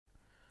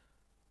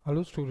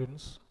Hello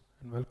students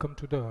and welcome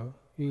to the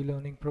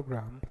e-learning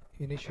program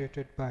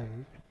initiated by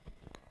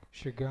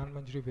Shri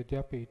Gyanmanjari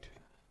Vidyapith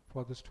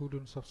for the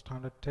students of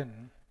Standard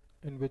 10,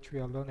 in which we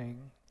are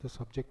learning the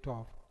subject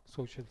of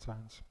social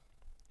science.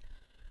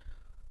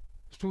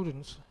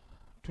 Students,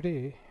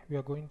 today we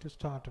are going to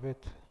start with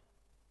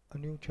a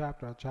new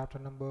chapter, chapter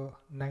number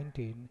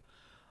 19,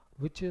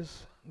 which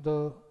is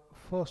the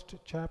first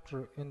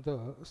chapter in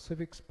the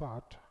civics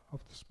part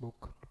of this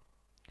book.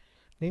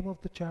 Name of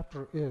the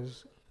chapter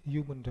is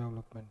Human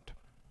Development.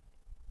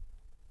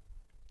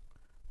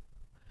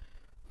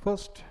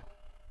 First,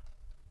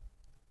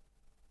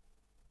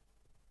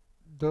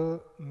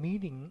 the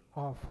meaning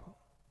of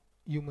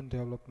human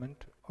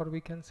development, or we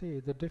can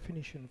say the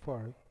definition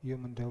for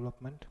human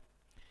development.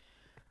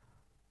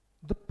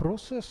 The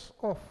process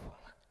of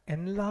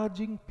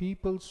enlarging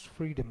people's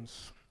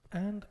freedoms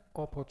and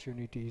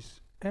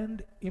opportunities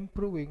and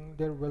improving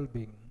their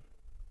well-being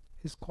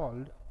is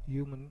called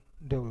human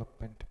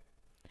development.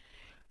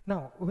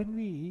 Now, when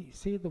we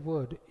say the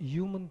word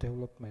human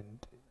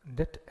development,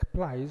 that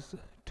applies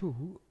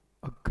to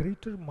a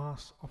greater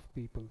mass of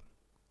people.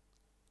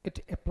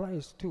 It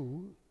applies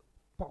to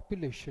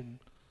population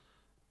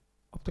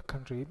of the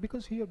country,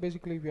 because here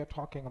basically we are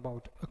talking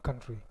about a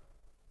country.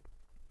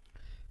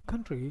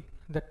 Country,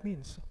 that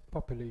means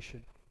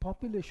population.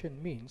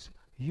 Population means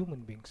human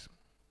beings.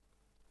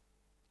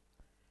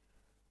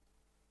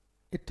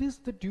 It is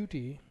the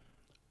duty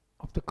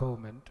of the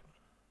government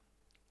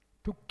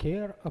to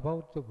care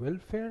about the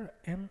welfare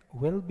and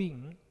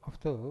well-being of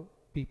the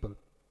people.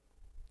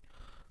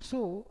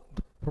 So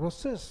the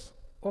process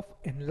of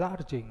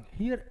enlarging,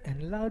 here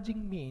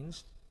enlarging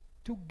means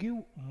to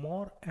give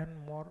more and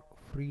more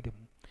freedom.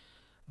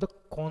 The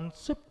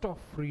concept of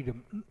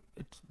freedom,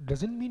 it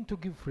doesn't mean to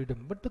give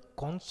freedom, but the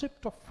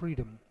concept of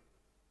freedom,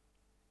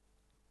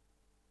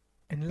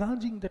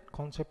 enlarging that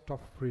concept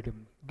of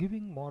freedom,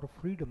 giving more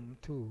freedom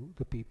to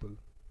the people.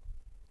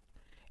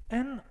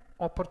 And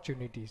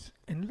opportunities,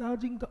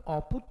 enlarging the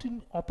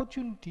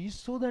opportunities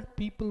so that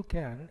people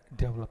can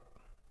develop.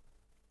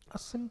 A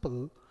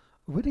simple,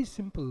 very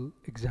simple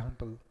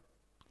example.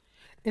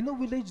 In a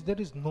village there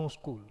is no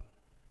school.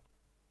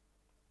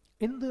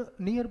 In the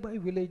nearby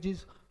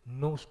villages,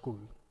 no school.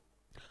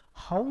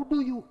 How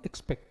do you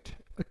expect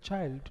a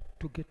child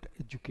to get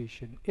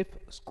education if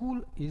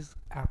school is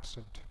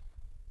absent?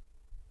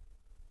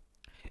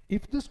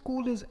 If the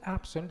school is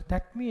absent,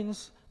 that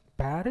means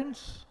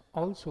parents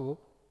also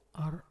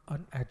are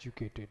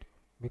uneducated.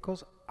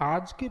 Because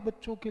आज के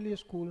बच्चों के लिए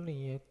school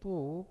नहीं है तो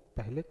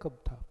पहले कब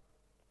था?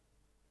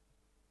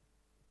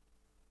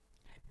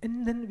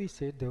 And then we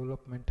say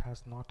development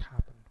has not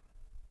happened.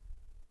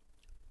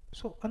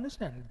 So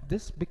understand,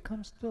 this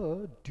becomes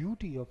the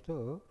duty of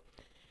the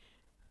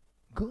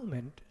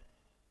government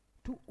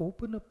to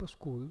open up a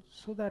school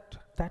so that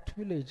that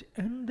village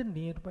and the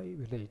nearby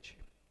village,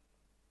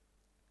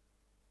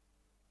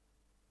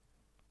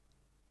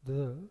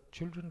 the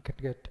children can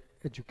get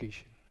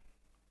education.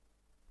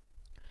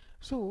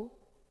 So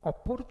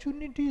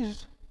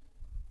opportunities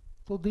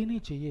तो देनी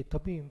चाहिए,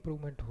 तभी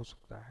improvement हो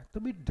सकता है,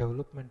 तभी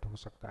development हो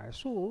सकता है.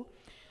 So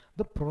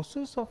the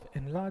process of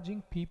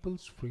enlarging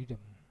people's freedom,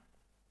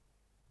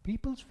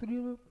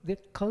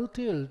 they're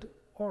curtailed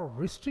or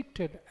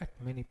restricted at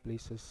many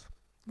places.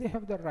 They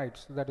have the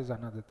rights, that is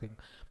another thing,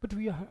 but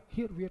we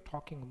are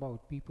talking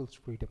about people's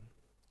freedom.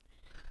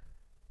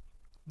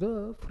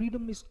 The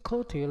freedom is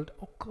curtailed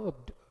or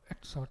curbed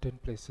at certain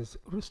places,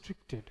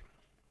 restricted.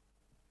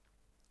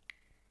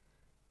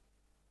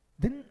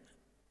 Then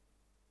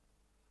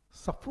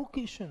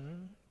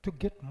suffocation to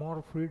get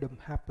more freedom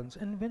happens,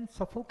 and when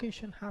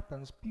suffocation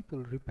happens,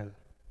 people rebel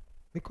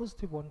because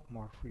they want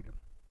more freedom.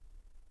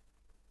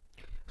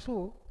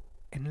 So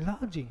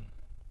enlarging,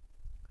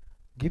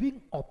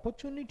 giving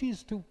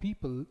opportunities to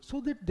people so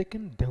that they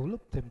can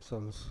develop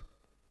themselves.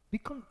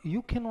 Because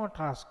you cannot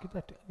ask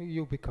that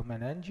you become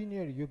an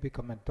engineer, you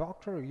become a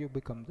doctor, you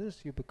become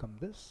this, you become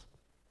this.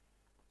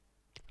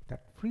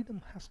 That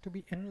freedom has to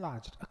be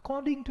enlarged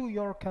according to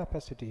your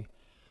capacity.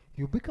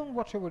 You become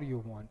whatever you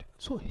want.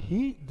 So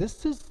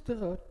this is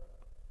the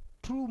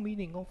true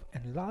meaning of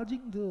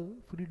enlarging the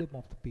freedom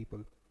of the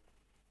people.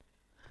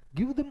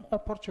 Give them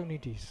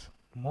opportunities,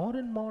 more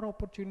and more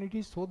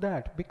opportunities, so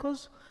that,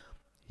 because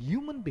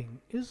human being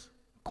is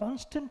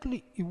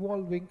constantly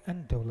evolving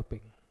and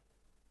developing.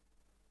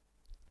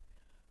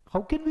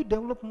 How can we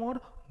develop more?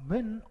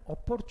 When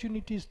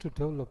opportunities to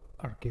develop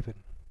are given.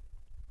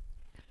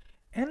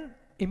 And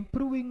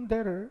improving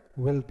their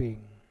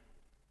well-being.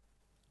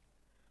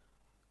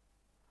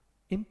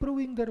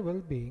 Improving their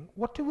well-being,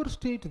 whatever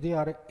state they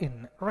are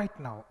in right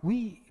now,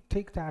 we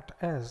take that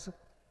as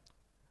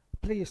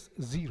place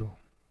 0.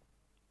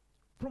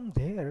 From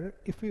there,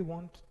 if we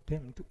want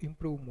them to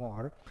improve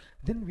more,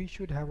 then we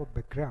should have a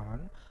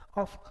background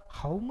of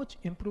how much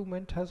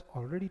improvement has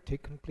already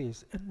taken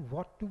place and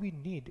what do we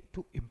need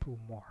to improve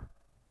more.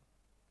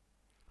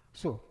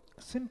 So,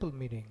 simple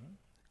meaning,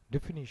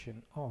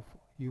 definition of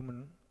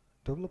human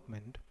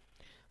development: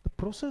 the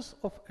process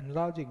of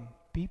enlarging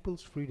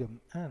people's freedom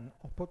and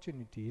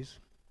opportunities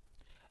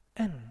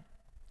and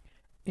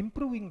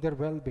improving their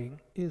well-being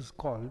is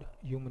called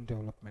human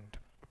development.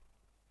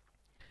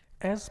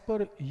 As per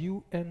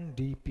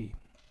UNDP,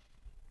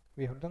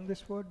 we have done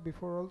this word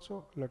before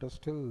also, let us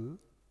still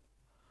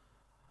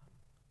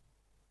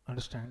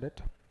understand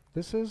it.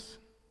 This is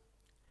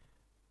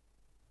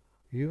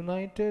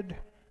United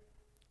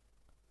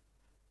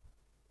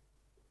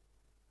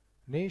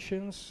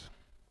Nations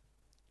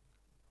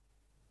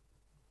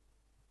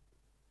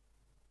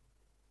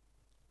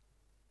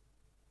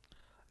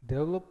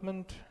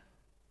Development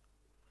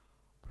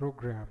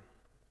Program.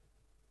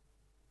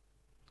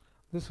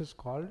 This is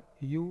called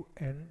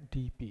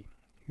UNDP,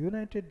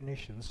 United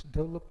Nations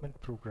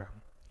Development Program.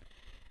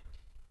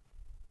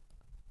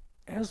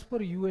 As per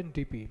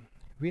UNDP,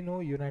 we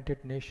know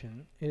United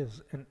Nations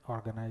is an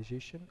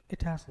organization.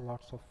 It has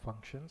lots of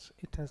functions.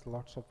 It has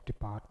lots of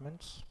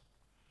departments.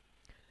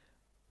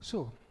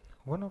 So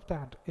one of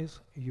that is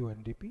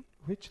UNDP,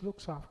 which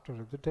looks after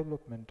the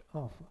development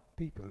of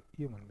people,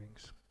 human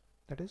beings,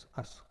 that is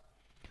us.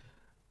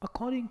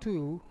 According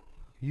to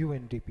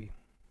UNDP,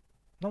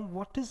 now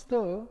what is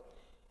the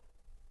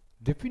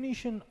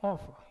definition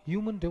of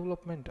human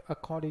development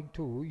according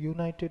to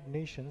United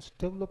Nations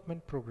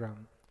Development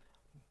Program?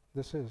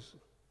 This is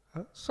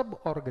a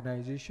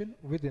sub-organization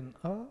within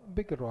a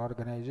bigger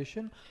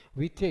organization.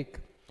 We take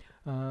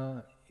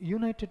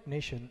United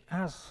Nations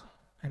as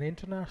an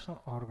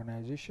international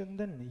organization,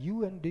 then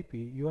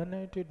UNDP,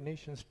 United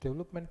Nations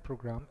Development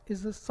Program,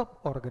 is a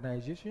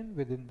sub-organization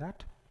within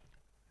that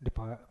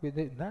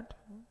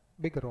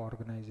bigger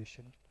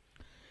organization.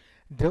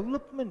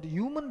 Development,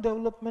 human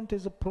development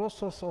is a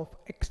process of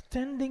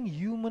extending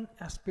human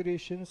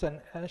aspirations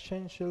and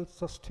essential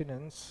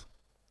subsistence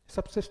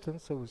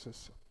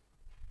services.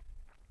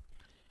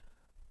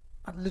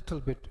 A little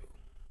bit,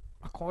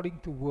 according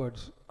to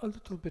words, a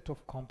little bit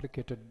of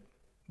complicated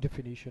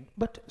definition,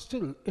 but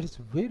still it is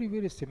very,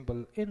 very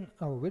simple. In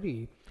a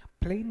very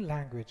plain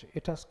language,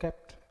 it has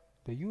kept,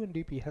 the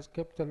UNDP has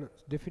kept the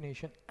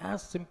definition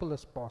as simple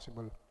as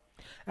possible.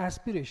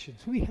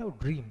 Aspirations, we have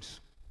dreams,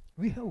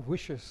 we have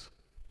wishes,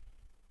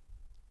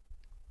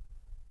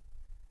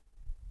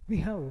 we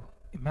have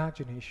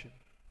imagination.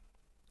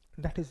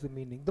 That is the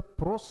meaning. The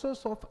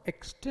process of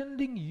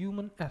extending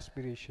human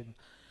aspiration.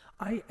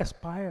 I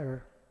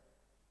aspire,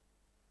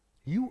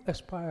 you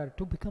aspire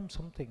to become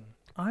something,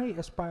 I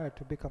aspire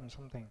to become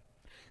something.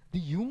 The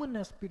human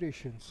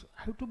aspirations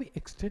have to be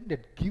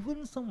extended,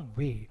 given some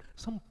way,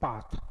 some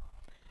path.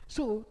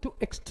 So to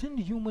extend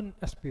human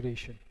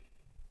aspiration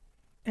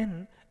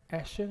and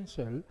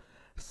essential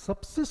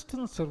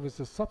subsistence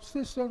services.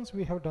 Subsistence,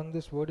 we have done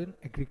this word in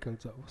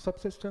agriculture,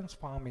 subsistence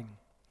farming.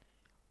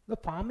 The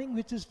farming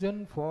which is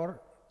done for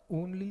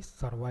only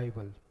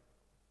survival,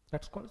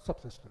 that's called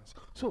subsistence.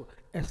 So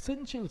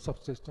essential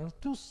subsistence,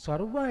 to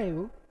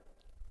survive,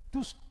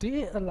 to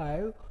stay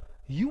alive,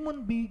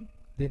 human being,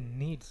 they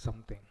need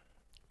something.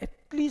 At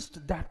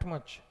least that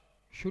much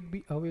should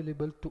be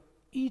available to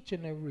each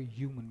and every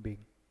human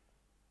being.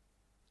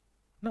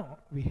 Now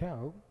we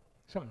have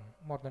some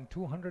more than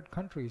 200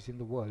 countries in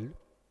the world.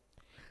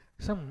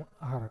 Some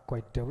are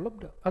quite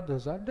developed,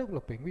 others are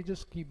developing. We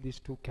just keep these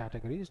two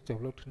categories,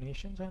 developed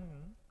nations and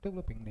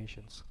developing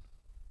nations.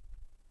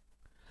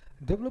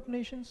 Developed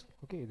nations,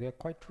 okay, they are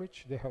quite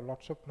rich, they have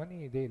lots of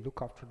money, they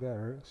look after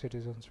their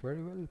citizens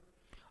very well.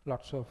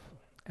 Lots of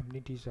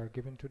amenities are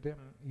given to them,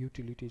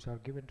 utilities are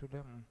given to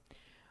them,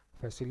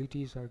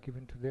 facilities are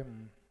given to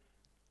them,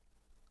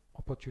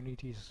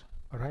 opportunities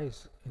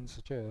arise in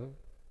such a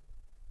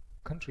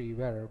country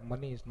where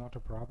money is not a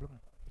problem.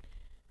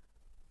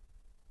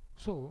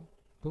 So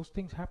those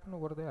things happen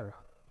over there.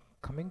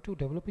 Coming to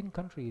developing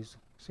countries,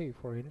 say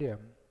for India,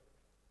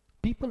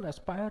 people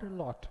aspire a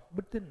lot,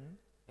 but then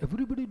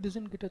everybody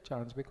doesn't get a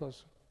chance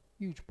because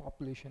huge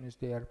population is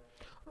there,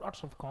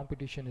 lots of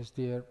competition is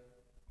there.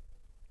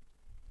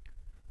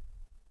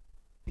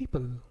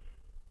 People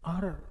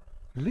are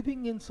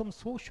living in some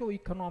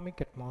socio-economic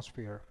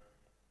atmosphere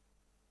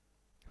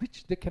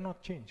which they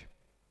cannot change.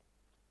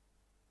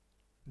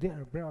 They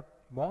are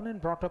born and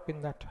brought up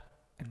in that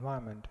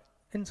environment,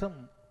 in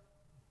some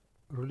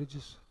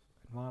religious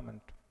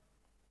environment.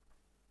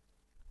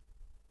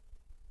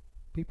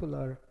 People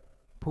are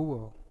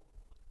poor,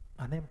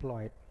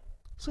 unemployed.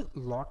 So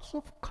lots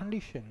of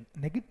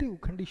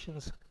negative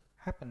conditions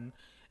happen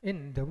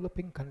in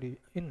developing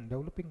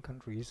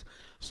countries.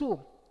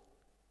 So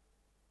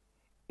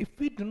if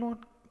we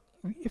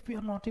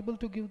are not able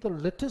to give the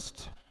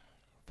latest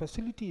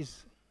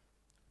facilities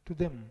to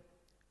them,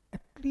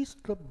 at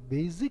least the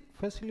basic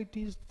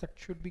facilities that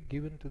should be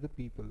given to the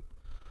people,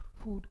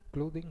 food,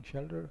 clothing,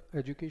 shelter,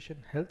 education,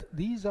 health,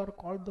 these are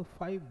called the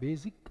 5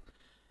 basic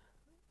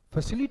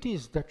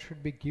facilities that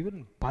should be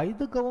given by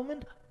the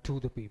government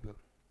to the people,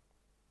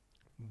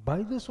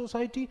 by the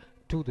society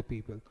to the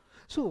people.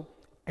 So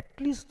at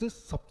least this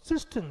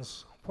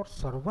subsistence for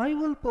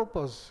survival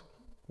purpose,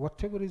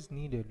 whatever is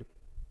needed,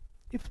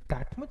 if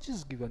that much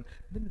is given,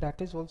 then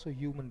that is also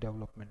human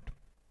development.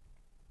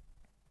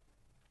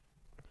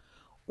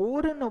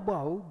 over and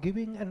above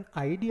giving an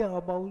idea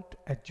about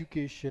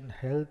education,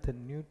 health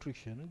and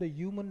nutrition, the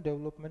human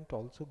development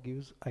also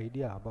gives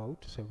idea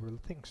about several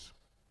things.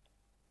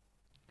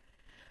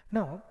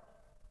 Now,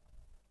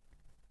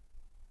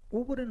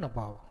 over and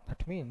above,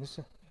 that means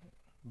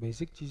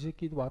basic चीज़ें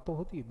की बात तो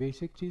होती है.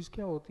 Basic चीज़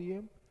क्या होती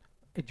है?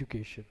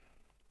 Education,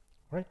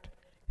 right?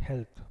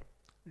 Health,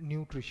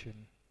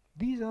 nutrition.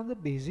 These are the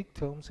basic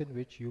terms in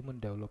which human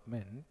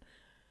development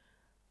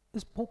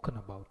is spoken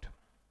about.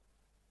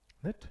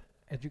 That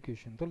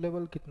education, तो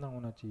level कितना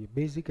होना चाहिए?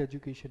 Basic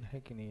education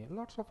है कि नहीं?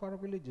 Lots of our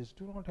villages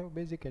do not have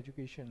basic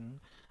education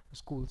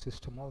school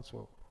system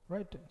also,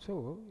 right?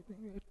 So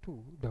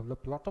to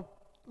develop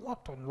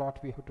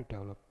lot we have to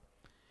develop.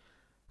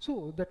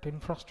 So that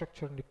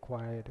infrastructure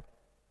required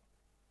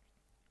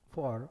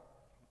for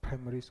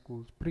primary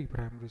schools,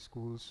 pre-primary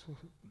schools,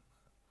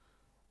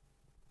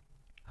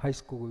 high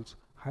schools,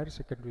 higher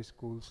secondary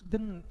schools.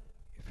 Then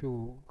if you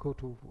go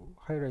to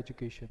higher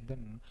education,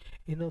 then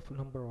enough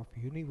number of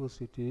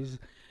universities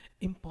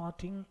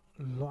imparting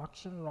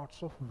lots and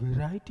lots of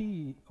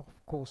variety of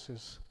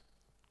courses.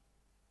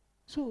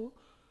 So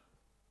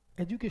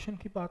education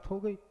की बात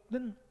हो गई.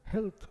 Then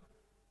health,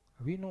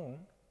 we know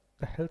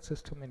the health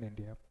system in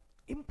India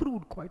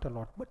improved quite a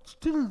lot, but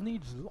still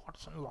needs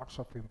lots and lots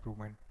of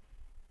improvement.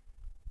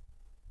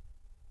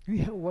 We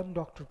have one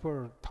doctor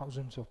per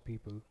thousands of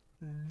people.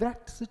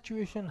 That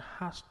situation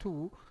has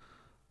to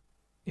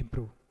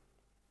improve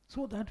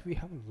so that we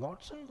have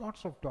lots and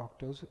lots of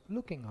doctors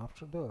looking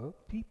after the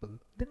people.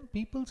 Then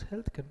people's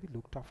health can be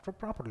looked after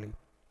properly.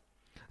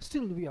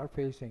 Still we are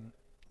facing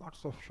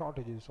lots of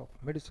shortages of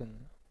medicine,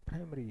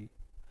 primary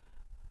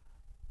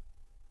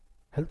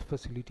health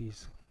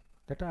facilities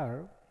that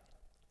are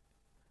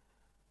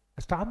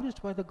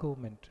established by the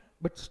government,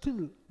 but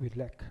still we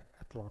lack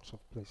at lots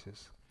of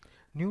places.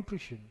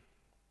 Nutrition.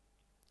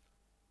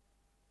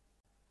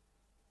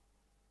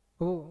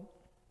 Oh,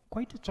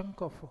 quite a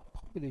chunk of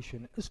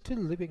population is still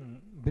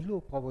living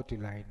below poverty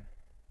line,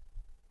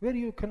 where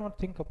you cannot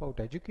think about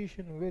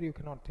education, where you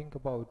cannot think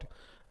about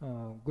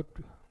good,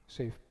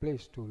 safe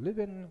place to live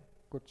in,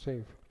 good,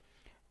 safe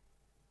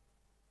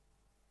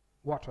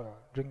water,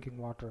 drinking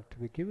water to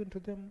be given to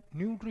them,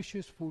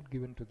 nutritious food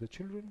given to the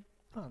children.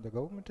 The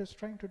government is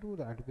trying to do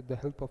that with the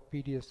help of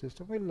PDS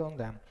system. We'll learn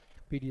them.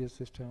 PDS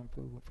system,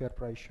 fair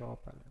price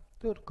shop.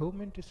 The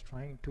government is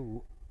trying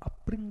to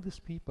upbring these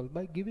people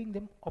by giving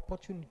them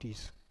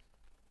opportunities.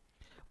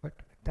 But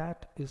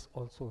that is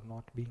also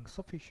not being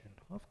sufficient.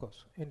 Of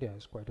course, India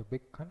is quite a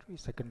big country,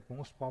 second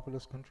most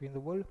populous country in the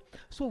world.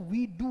 So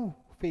we do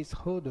face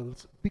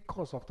hurdles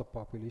because of the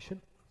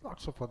population.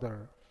 Lots of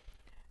other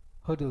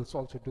hurdles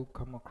also do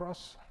come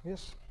across.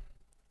 Yes,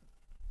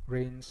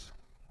 rains.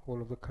 Whole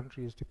of the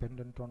country is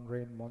dependent on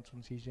rain,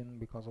 monsoon season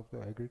because of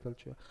the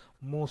agriculture.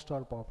 Most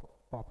our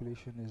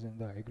population is in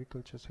the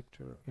agriculture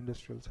sector,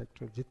 industrial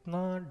sector.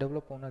 Jitna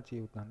develop hona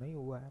chahiye utna nahi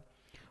hua hai.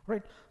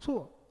 Right?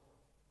 So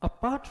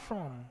apart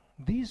from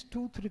these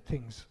 2-3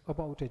 things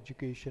about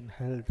education,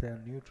 health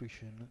and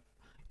nutrition,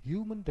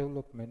 human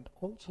development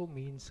also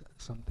means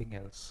something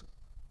else.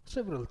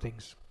 Several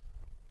things.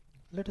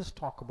 Let us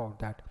talk about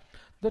that.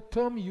 The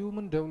term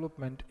human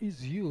development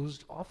is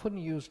often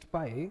used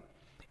by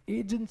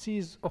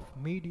agencies of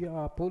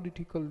media,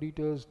 political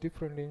leaders,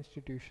 different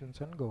institutions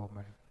and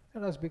government.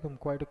 It has become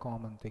quite a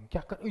common thing.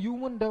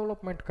 Human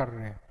development kar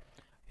rahe hain.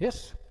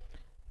 Yes.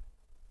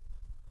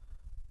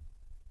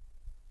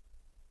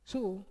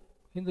 So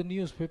in the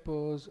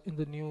newspapers, in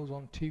the news,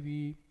 on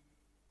TV,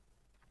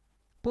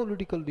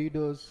 political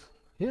leaders,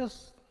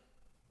 yes,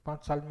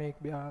 5 साल में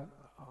एक बार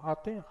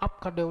आते हैं,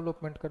 आपका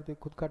development करते,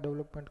 खुद का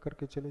development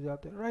करके चले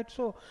जाते हैं, right?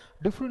 So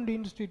different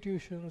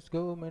institutions,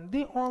 government,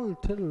 they all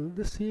tell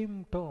the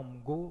same term,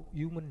 go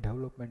human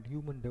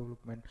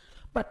development.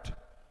 But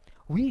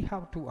we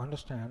have to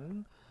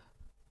understand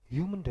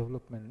human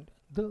development,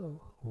 the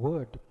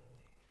word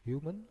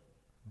human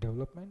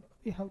development,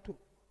 we have to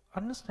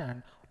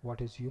understand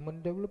what is human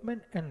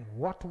development and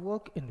what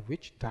work in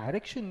which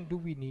direction do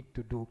we need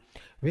to do,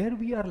 where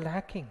we are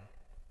lacking.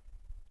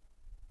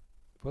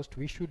 First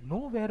we should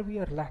know where we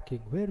are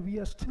lacking, where we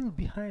are still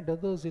behind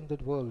others in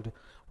the world,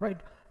 right?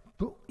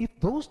 So if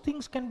those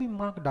things can be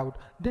marked out,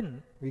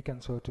 then we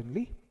can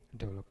certainly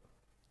develop.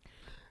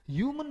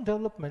 Human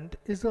development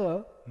is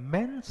a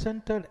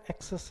man-centered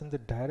access in the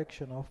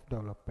direction of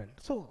development.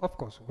 So of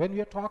course when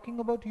we are talking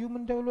about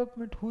human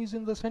development, who is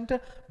in the center?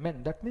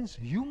 Men. That means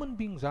human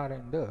beings are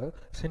in the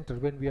center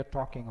when we are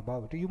talking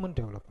about human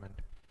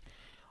development.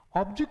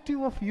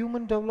 Objective of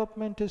human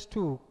development is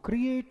to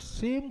create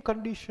same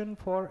condition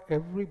for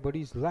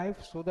everybody's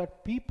life so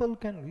that people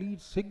can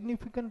lead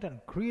significant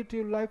and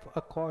creative life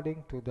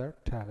according to their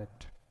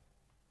talent.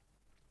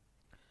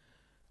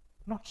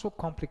 Not so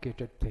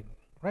complicated thing,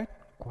 right?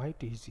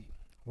 Quite easy.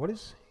 What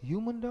is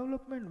human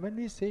development? When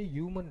we say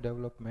human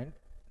development,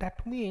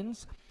 that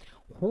means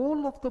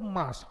whole of the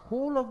mass,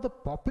 whole of the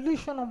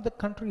population of the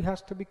country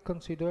has to be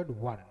considered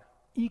one,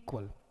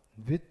 equal,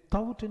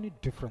 without any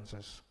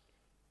differences.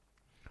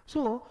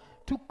 So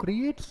to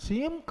create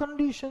same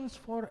conditions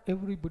for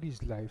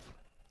everybody's life,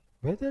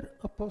 Whether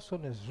a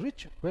person is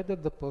rich, whether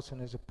the person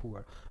is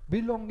poor,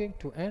 belonging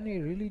to any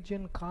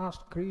religion,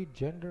 caste, creed,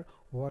 gender,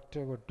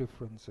 whatever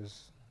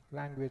differences,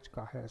 language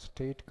ka hai,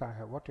 state ka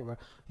hai, whatever,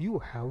 you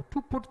have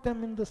to put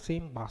them in the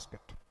same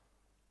basket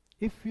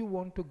if you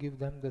want to give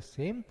them the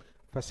same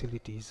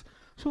facilities.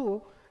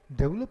 So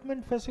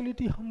development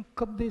facility hum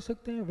kab de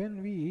sakte hain?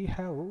 When we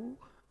have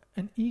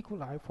an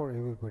equal eye for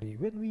everybody,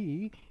 when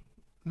we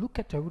look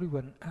at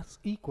everyone as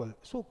equal.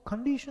 So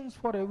conditions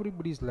for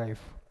everybody's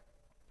life,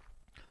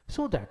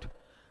 so that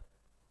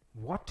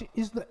what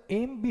is the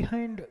aim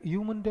behind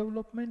human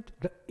development?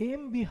 The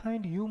aim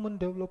behind human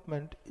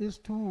development is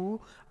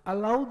to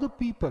allow the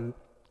people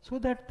so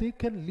that they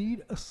can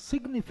lead a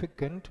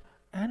significant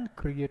and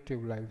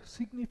creative life.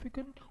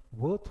 Significant,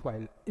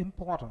 worthwhile,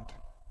 important,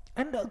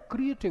 and a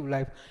creative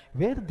life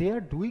where they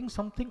are doing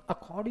something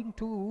according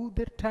to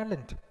their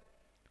talent.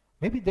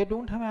 Maybe they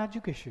don't have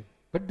education,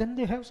 but then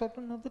they have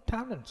certain other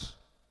talents.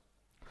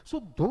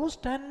 So those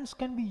talents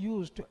can be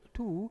used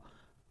to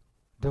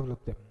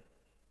develop them.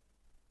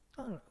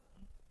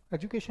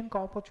 Education का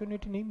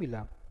opportunity नहीं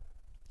मिला,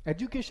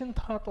 education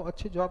था तो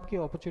अच्छे job की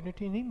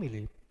opportunity नहीं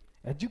मिली,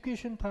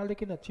 education था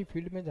लेकिन अच्छी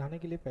फील्ड में जाने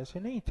के लिए पैसे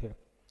नहीं थे,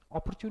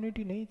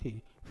 अपॉर्चुनिटी नहीं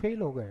थी,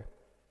 फेल हो गए.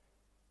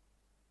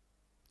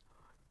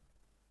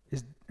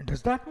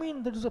 Does that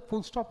mean there is a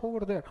full stop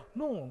over there?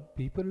 No,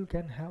 people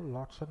can have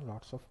lots and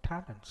lots of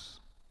talents.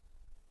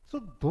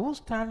 So those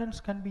talents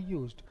can be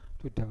used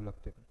to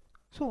develop them.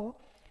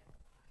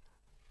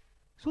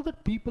 So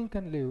that people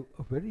can live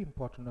a very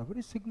important, a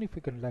very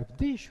significant life.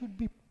 They should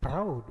be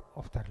proud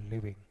of their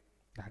living.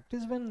 That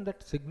is when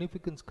that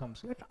significance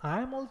comes. That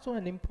I am also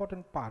an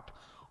important part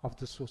of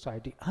the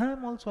society. I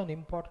am also an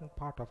important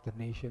part of the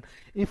nation.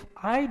 If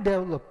I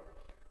develop,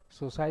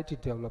 society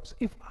develops.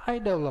 If I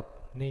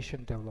develop,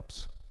 nation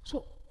develops.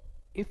 So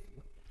if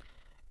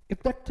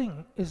that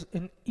thing is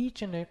in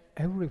each and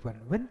everyone,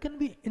 when can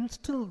we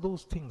instill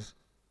those things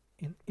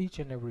in each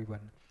and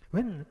everyone?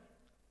 When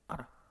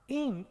our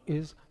aim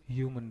is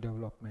human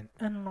development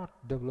and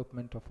not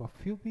development of a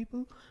few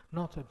people,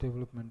 not a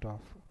development of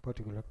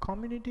particular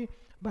community,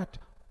 but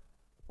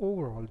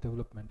overall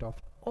development of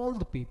all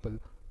the people.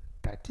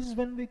 That is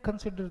when we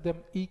consider them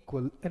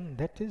equal, and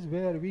that is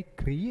where we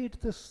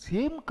create the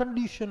same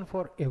condition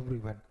for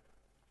everyone.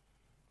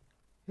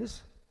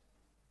 Yes,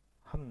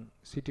 हम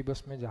city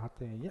bus में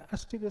जाते हैं या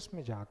ST bus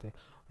में जाते हैं,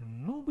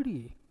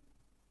 nobody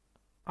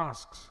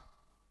asks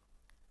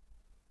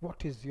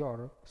what is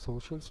your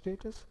social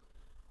status,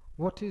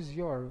 what is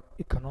your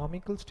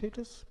economical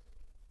status.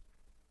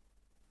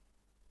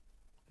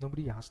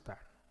 Nobody asks that.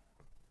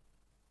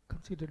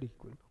 Considered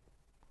equal.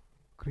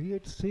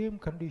 Create same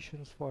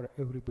conditions for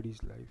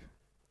everybody's life.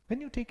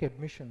 When you take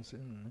admissions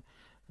in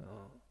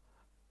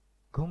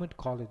government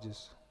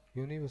colleges,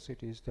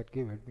 universities that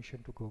give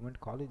admission to government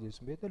colleges,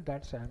 whether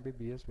that's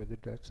MBBS, whether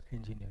that's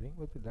engineering,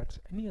 whether that's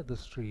any other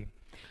stream,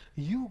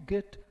 you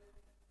get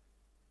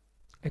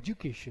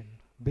education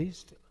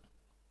based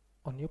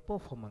on your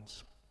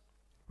performance,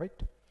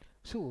 right?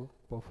 So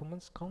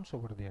performance counts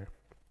over there.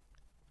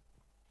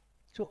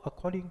 So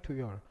according to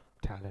your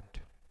talent.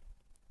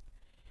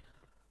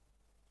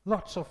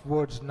 Lots of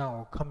words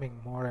now coming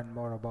more and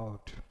more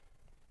about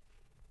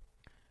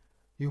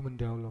human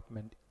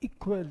development,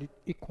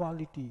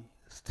 equality,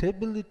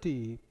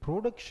 stability,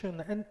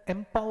 production, and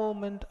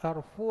empowerment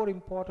are four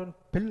important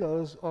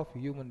pillars of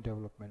human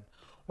development.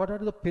 What are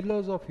the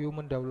pillars of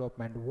human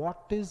development?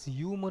 What is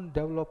human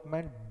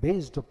development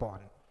based upon?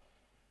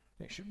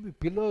 There should be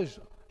pillars,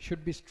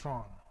 should be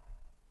strong.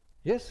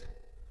 Yes?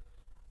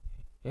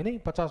 ये नहीं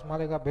 50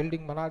 माले का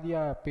building बना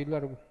दिया,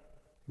 pillar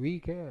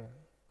week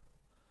है,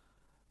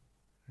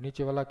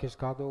 नीचे वाला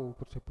खिसका दो,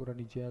 ऊपर से पूरा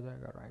नीचे आ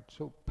जाएगा, right?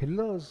 So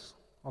pillars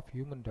of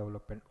human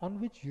development, on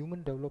which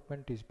human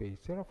development is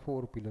based. There are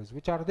four pillars.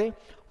 Which are they?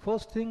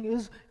 First thing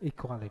is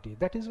equality.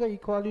 That is why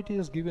equality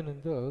is given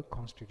in the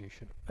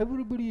Constitution.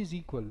 Everybody is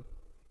equal,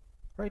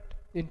 right?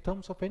 In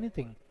terms of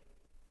anything,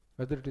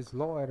 whether it is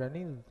law or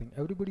anything,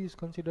 everybody is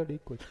considered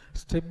equal.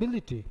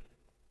 Stability.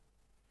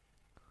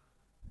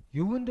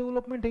 Human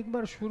development एक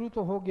बार शुरू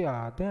तो हो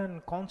गया,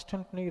 then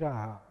constant नहीं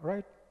रहा,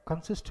 right?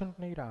 Consistent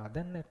नहीं रहा,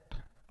 then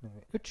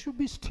it should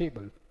be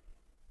stable.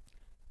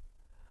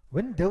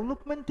 When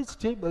development is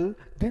stable,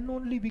 then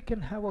only we can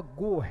have a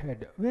go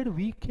ahead where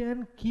we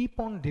can keep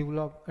on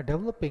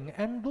developing,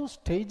 and those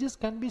stages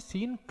can be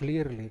seen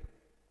clearly.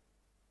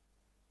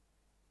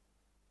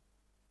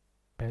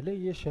 पहले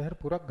ये शहर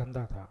पूरा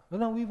गंदा था.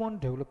 Now we want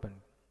development.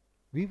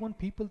 We want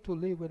people to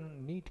live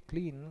in neat,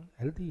 clean,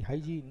 healthy,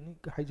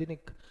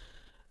 hygienic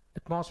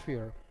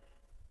atmosphere.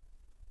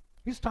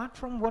 You start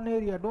from one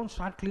area, don't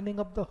start cleaning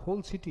up the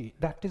whole city.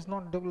 That is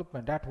not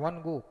development. At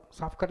one go,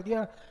 साफ कर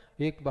दिया,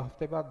 एक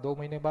हफ्ते बाद, 2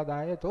 महीने बाद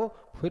आए तो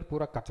फिर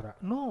पूरा कचरा.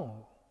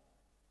 No.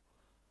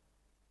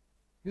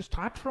 You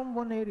start from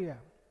one area.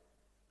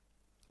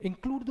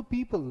 Include the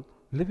people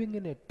living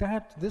in it,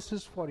 that this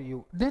is for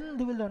you. Then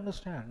they will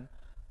understand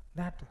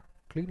that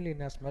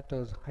cleanliness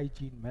matters,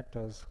 hygiene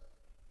matters.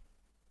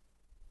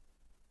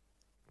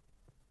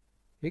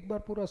 एक बार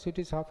पूरा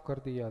सिटी साफ कर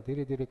दिया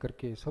धीरे धीरे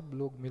करके सब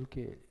लोग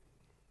मिलके,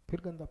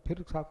 फिर गंदा,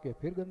 फिर साफ किया,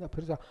 फिर गंदा,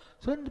 फिर साफ.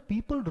 So when the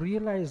people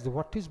realized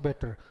what is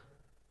better,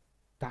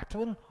 that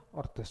one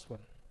or this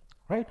one,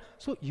 right?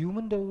 So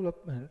human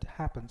development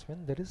happens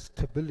when there is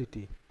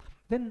stability.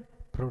 Then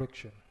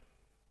production.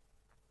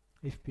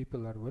 If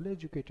people are well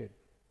educated,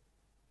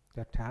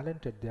 they are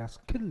talented, they are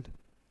skilled,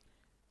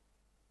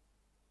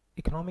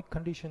 economic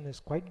condition is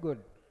quite good,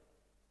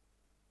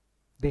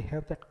 they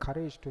have that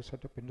courage to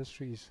set up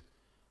industries,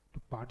 to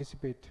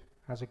participate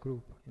as a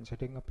group in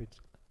setting up its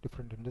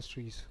different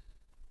industries,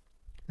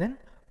 then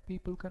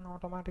people can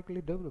automatically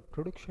develop.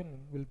 Production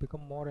will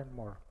become more and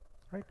more,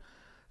 right?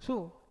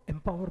 So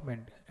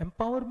empowerment.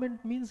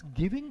 Empowerment means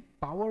giving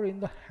power in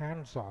the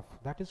hands of.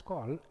 That is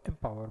called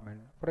empowerment.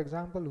 For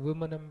example,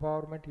 women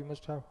empowerment, you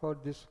must have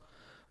heard this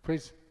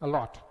phrase a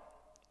lot.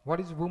 What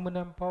is women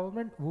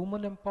empowerment?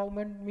 Women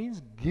empowerment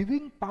means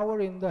giving power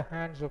in the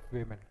hands of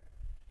women.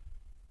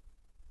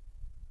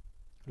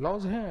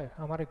 Laws है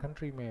हमारे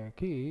country में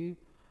कि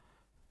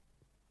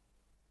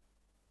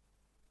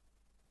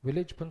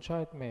village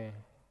panchayat में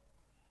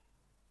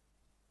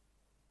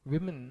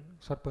women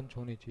sarpanch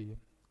होनी चाहिए,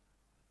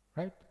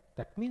 right?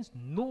 That means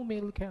no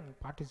male can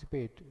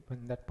participate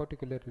in that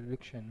particular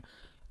election.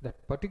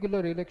 That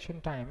particular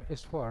election time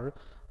is for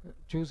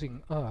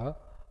choosing a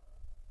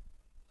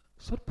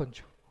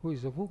sarpanch who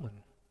is a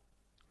woman.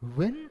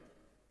 When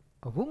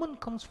a woman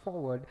comes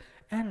forward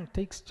and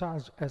takes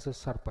charge as a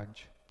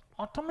sarpanch,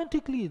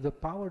 automatically the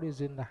power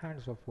is in the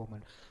hands of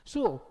women.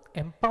 So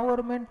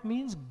empowerment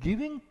means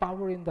giving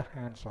power in the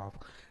hands of.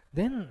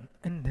 Then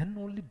and then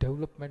only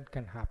development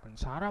can happen.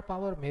 सारा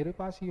power मेरे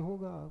पास ही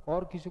होगा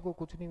और किसी को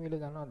कुछ नहीं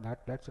मिलेगा ना,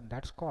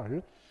 that's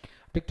called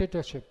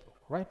dictatorship,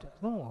 right?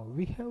 No,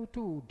 we have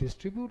to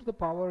distribute the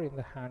power in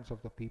the hands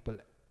of the people,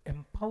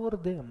 empower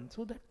them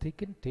so that they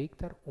can take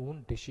their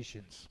own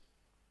decisions.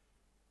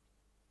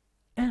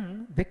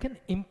 And they can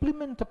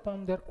implement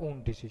upon their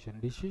own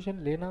decision.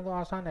 Decision लेना तो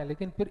आसान है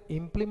लेकिन फिर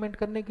implement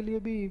करने के लिए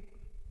भी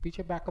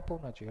पीछे backup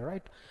होना चाहिए,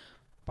 right?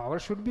 Power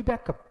should be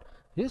backup.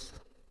 Yes,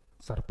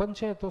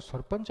 sarpanch है तो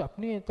सरपंच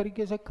अपने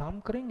तरीके से काम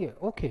करेंगे,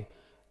 okay,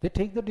 they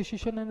take the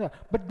decision and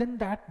but then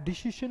that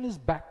decision is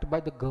backed by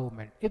the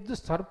government. If the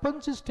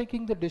sarpanch is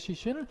taking the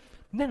decision,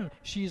 then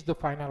she is the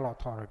final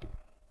authority.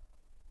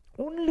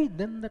 Only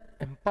then that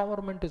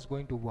empowerment is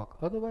going to work,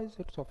 otherwise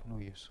it's of no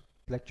use.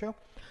 Lecture.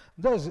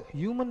 Thus,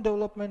 human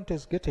development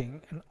is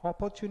getting an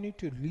opportunity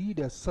to lead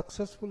a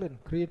successful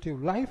and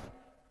creative life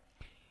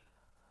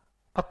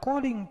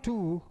according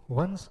to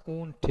one's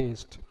own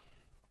taste.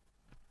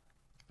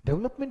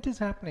 Development is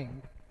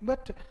happening,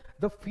 but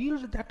the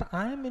field that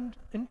I am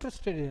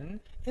interested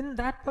in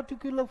that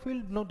particular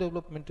field, no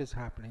development is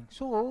happening.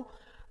 So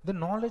the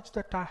knowledge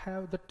that I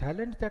have, the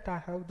talent that I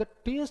have, the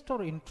taste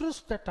or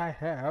interest that I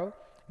have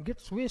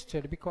gets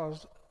wasted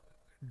because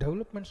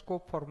development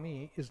scope for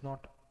me is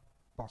not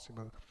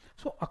possible.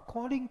 So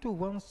according to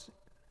one's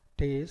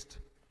taste,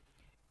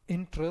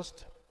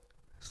 interest,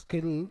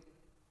 skill,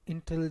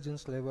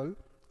 intelligence level,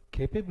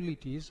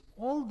 capabilities,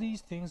 all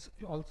these things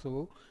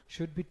also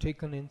should be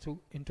taken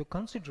into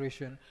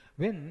consideration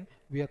when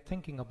we are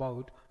thinking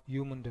about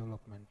human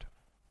development.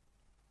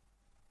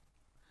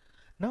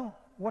 Now,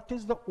 what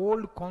is the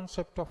old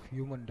concept of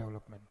human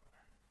development?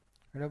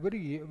 And a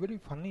very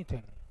funny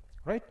thing,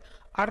 right?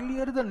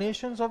 Earlier, the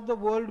nations of the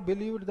world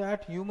believed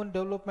that human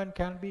development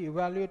can be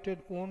evaluated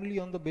only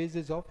on the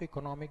basis of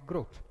economic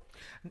growth.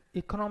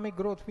 Economic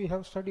growth we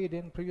have studied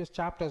in previous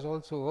chapters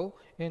also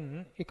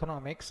in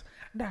economics,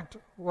 that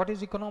what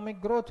is economic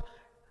growth?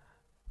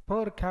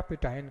 Per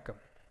capita income.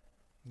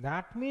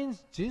 That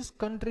means जिस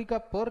country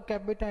का per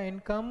capita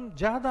income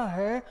ज़्यादा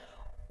है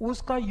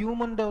उसका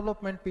human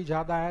development भी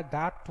ज़्यादा है.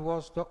 That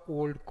was the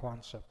old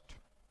concept,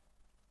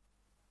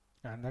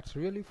 and that's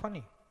really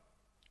funny,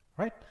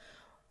 right?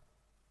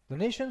 The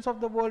nations of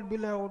the world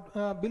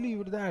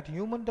believed that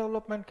human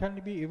development can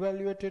be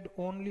evaluated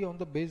only on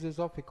the basis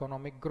of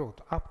economic growth.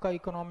 आपका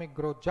economic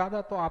growth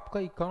ज़्यादा तो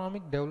आपका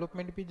economic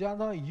development भी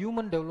ज़्यादा,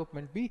 human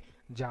development भी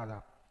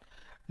ज़्यादा.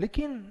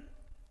 लेकिन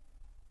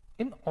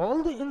in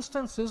all the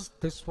instances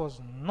this was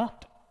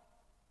not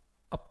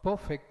a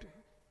perfect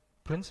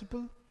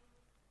principle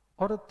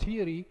or a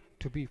theory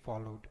to be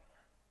followed.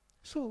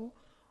 So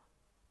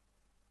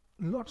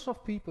lots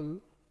of people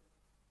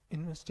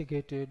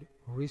investigated,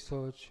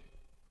 researched,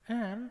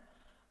 and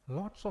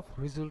lots of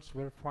results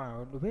were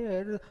found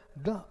where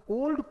the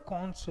old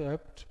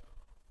concept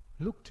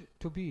looked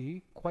to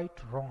be quite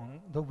wrong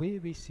the way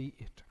we see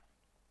it.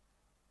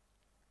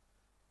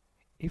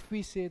 If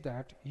we say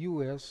that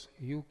US,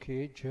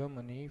 UK,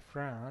 Germany,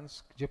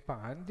 France,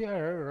 Japan,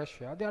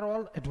 Russia, they are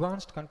all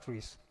advanced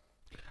countries.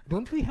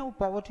 Don't we have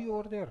poverty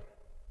over there?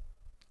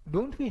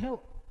 Don't we have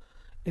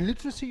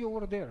illiteracy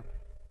over there?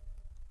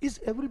 Is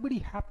everybody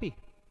happy?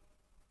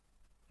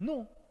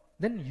 No.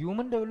 Then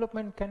human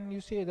development, can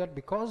you say that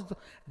because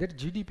their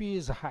GDP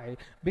is high,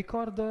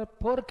 because the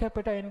per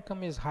capita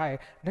income is high,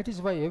 that is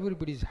why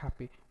everybody is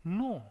happy?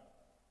 No.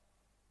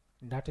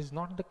 That is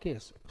not the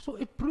case. So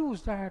it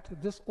proves that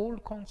this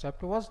old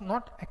concept was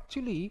not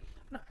actually,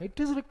 no, it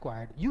is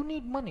required. You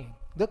need money.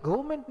 The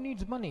government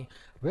needs money.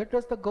 Where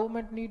does the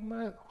government need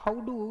money? How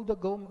do the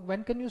government,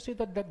 when can you say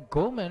that the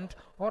government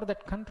or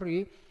that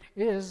country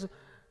is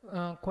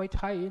quite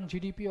high in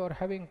GDP or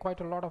having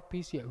quite a lot of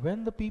PCI?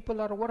 When the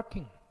people are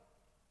working,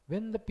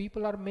 when the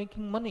people are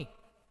making money,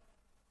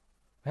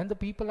 when the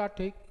people are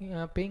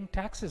paying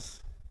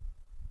taxes,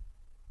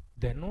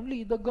 then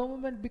only the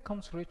government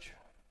becomes rich.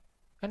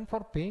 And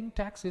for paying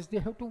taxes, they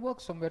have to work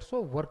somewhere.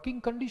 So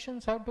working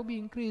conditions have to be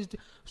increased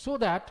so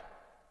that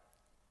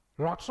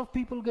lots of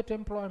people get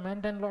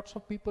employment and lots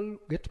of people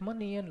get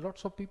money and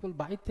lots of people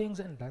buy things,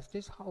 and that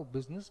is how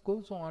business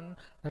goes on.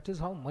 That is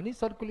how money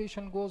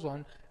circulation goes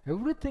on.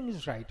 Everything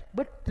is right.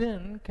 But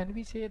then can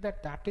we say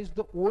that that is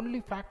the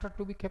only factor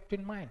to be kept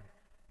in mind?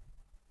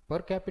 Per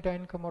capita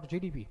income or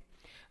GDP.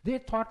 They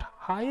thought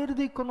higher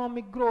the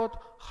economic growth,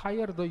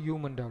 higher the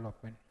human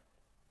development.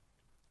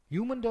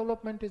 Human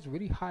development is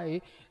very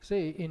high,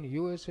 say in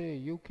USA,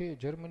 UK,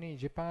 Germany,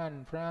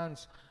 Japan,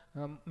 France,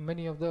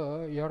 many of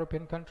the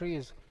European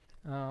countries,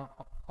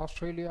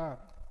 Australia,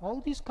 all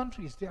these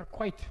countries, they are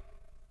quite,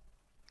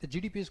 the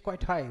GDP is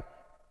quite high,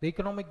 the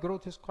economic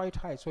growth is quite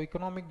high, so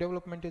economic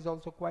development is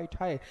also quite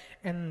high,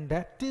 and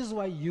that is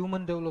why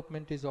human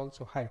development is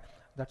also high.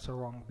 That's a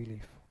wrong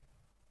belief.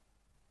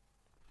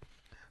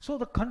 So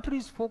the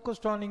countries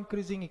focused on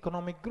increasing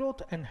economic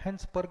growth and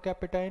hence per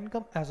capita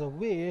income as a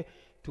way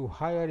to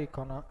higher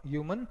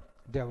human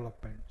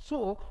development.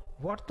 So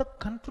what the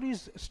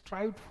countries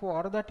strived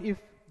for, that if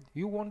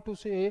you want to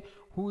say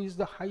who is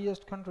the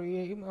highest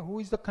country, who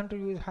is the country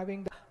who is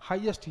having the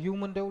highest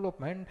human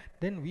development,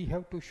 then we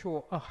have to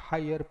show a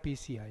higher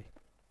PCI.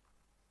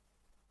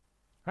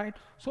 Right?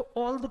 So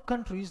all the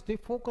countries, they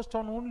focused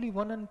on only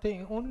one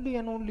thing, only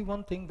and only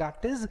one thing,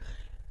 that is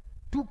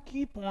to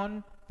keep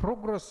on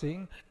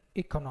progressing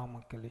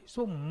economically.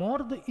 So more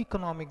the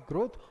economic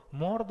growth,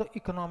 more the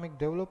economic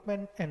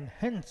development, and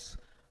hence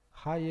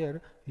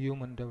higher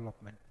human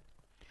development.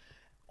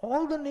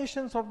 All the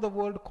nations of the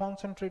world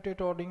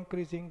concentrated on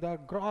increasing their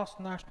gross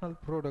national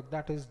product,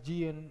 that is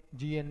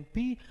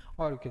GNP,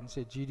 or you can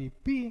say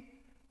GDP,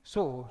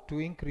 so to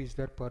increase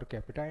their per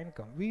capita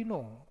income. We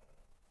know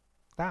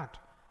that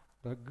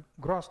the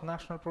gross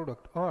national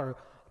product or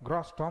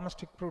gross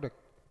domestic product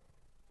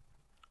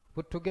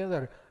put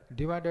together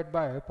divided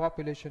by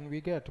population,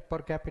 we get per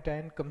capita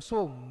income.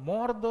 So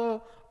more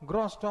the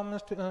gross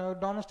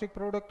domestic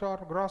product or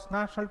gross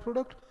national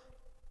product,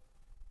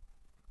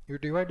 you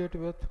divide it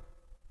with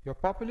your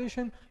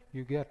population,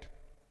 you get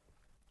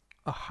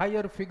a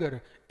higher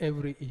figure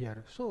every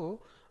year.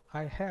 So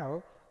I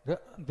have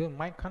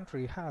my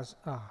country has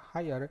a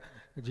higher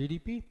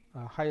GDP,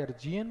 a higher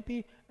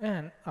GNP,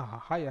 and a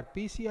higher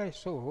PCI.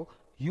 So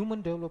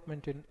human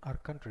development in our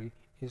country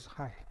is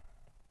high.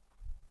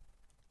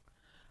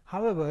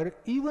 However,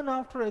 even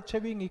after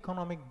achieving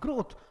economic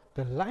growth,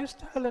 the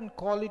lifestyle and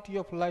quality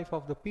of life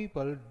of the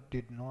people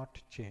did not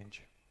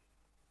change.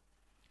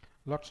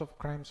 Lots of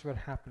crimes were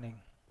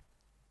happening.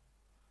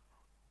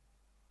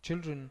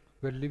 Children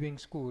were leaving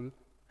school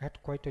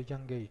at quite a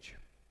young age.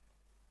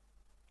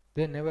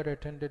 They never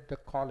attended the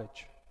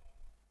college.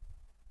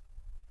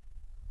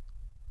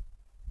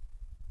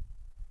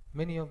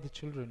 Many of the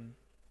children,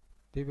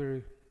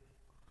 they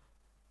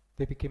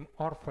became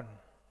orphan,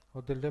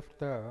 or they left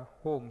their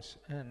homes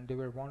and they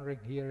were wandering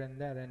here and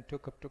there and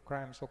took up to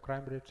crime, so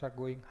crime rates are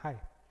going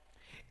high.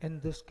 In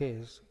this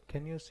case,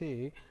 can you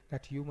say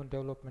that human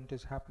development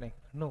is happening?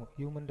 No,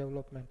 human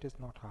development is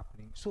not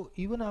happening. So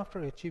even after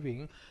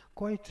achieving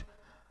quite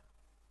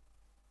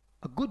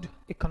a good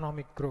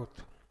economic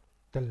growth,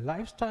 the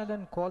lifestyle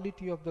and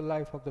quality of the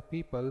life of the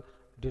people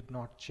did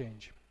not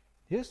change.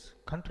 Yes,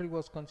 country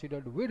was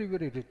considered very,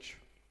 very rich,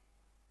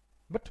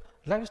 but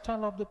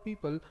lifestyle of the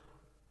people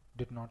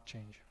did not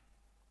change.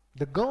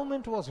 The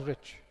government was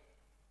rich,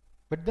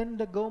 but then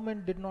the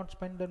government did not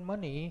spend their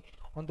money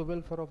on the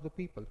welfare of the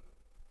people.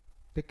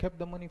 They kept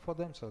the money for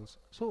themselves.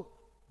 So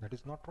that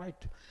is not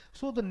right.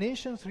 So the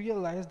nations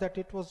realized that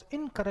it was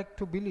incorrect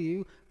to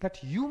believe that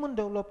human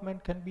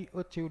development can be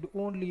achieved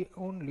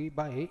only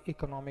by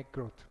economic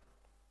growth.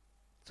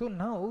 So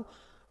now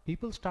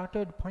people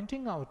started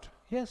pointing out,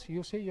 yes,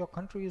 you say your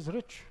country is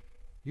rich,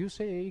 you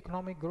say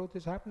economic growth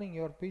is happening,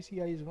 your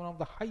PCI is one of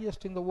the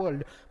highest in the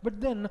world, but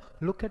then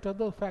look at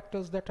other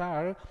factors that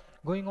are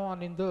going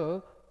on in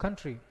the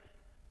country.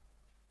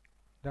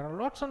 There are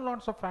lots and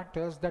lots of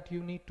factors that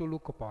you need to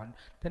look upon.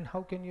 Then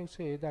how can you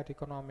say that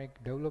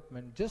economic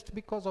development, just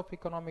because of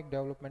economic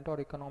development or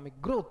economic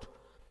growth,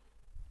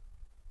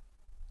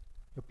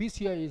 the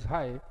PCI is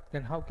high,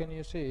 then how can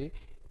you say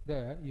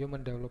the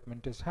human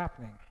development is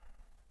happening?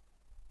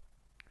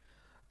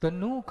 The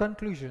new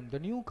conclusion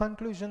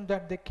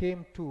that they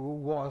came to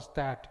was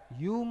that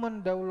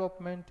human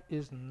development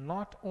is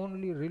not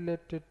only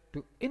related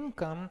to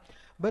income,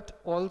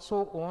 but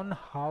also on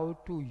how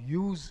to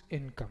use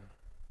income.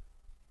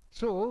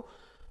 So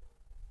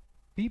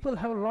people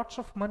have lots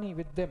of money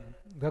with them.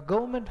 The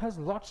government has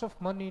lots of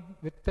money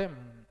with them.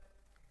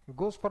 It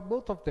goes for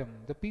both of them,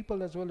 the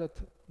people as well as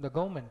the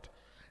government.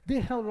 They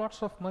have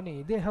lots of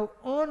money, they have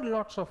earned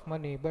lots of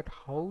money, but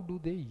how do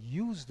they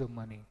use the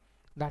money?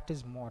 That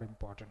is more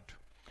important.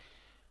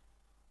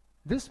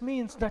 This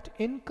means that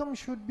income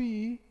should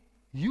be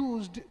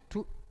used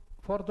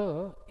for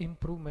the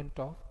improvement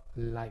of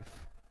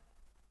life.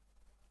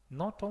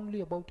 Not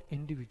only about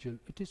individual,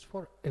 it is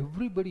for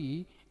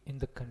everybody in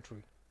the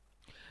country.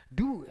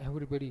 Do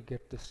everybody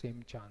get the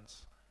same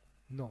chance?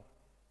 No.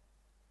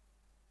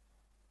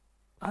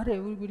 Are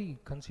everybody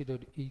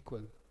considered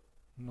equal?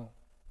 No.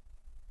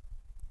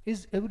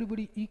 Is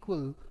everybody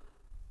equal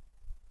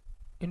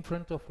in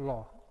front of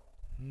law?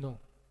 No.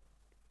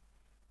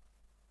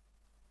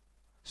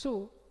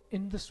 So,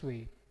 in this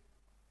way,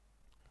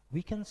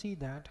 we can see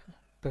that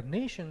the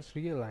nations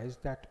realize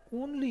that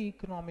only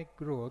economic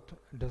growth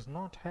does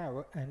not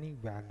have any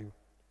value.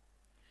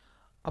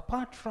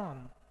 Apart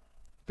from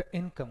the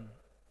income,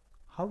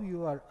 how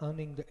you are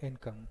earning the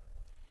income,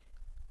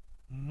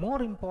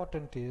 more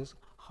important is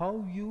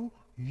how you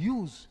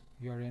use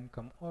your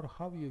income or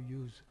how you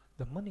use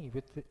the money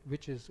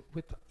which is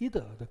with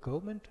either the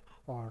government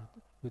or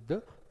with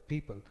the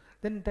people.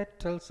 Then that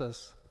tells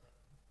us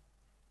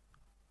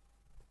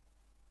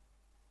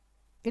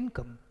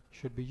income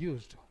should be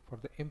used for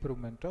the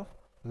improvement of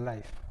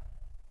life.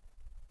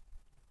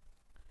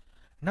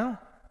 Now,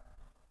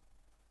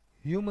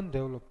 human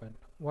development,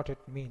 what it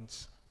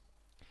means.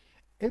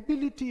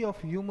 Ability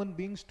of human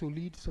beings to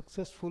lead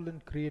successful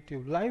and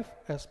creative life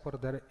as per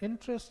their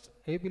interests,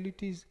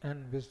 abilities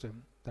and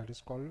wisdom. That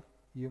is called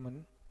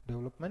human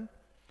development.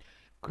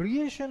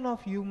 Creation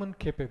of human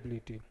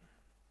capability.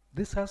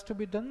 This has to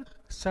be done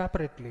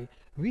separately.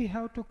 We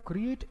have to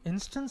create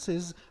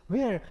instances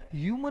where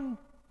human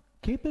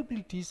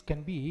capabilities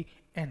can be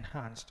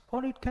enhanced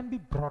or it can be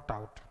brought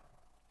out.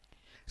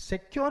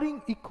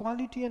 Securing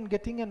equality and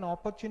getting an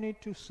opportunity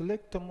to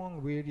select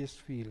among various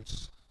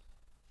fields.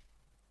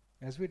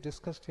 As we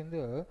discussed in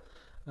the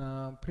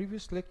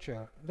previous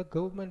lecture, the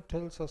government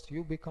tells us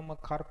you become a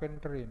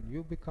carpenter,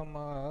 you become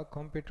a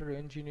computer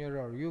engineer,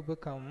 or you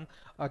become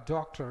a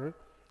doctor,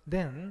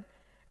 then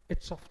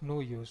it's of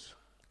no use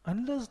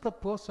unless the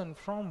person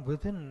from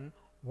within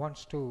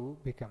wants to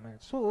become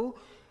it. So,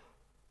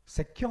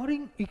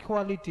 securing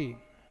equality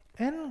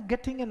and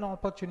getting an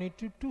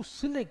opportunity to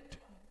select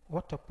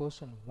what a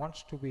person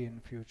wants to be in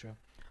future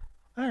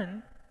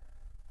and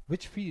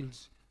which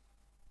field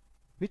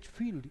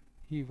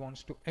he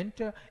wants to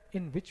enter,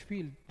 in which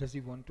field does he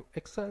want to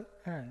excel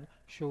and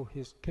show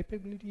his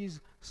capabilities,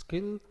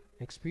 skill,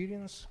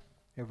 experience,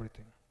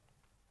 everything.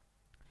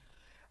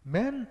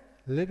 Man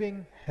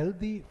living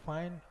healthy,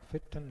 fine,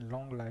 fit and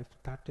long life,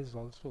 that is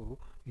also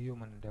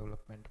human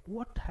development.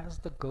 What has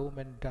the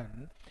government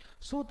done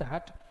so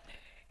that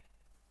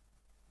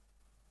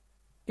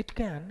it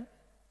can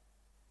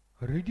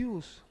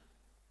reduce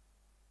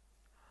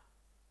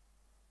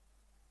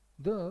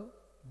the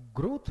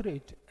growth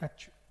rate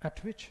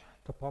at which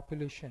the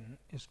population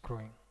is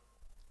growing?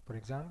 For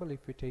example,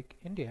 if we take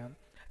India,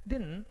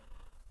 then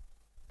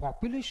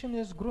population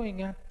is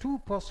growing at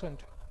 2%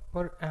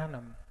 per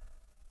annum,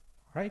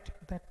 right?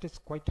 That is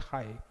quite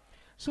high.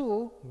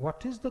 So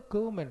what is the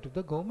government?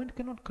 The government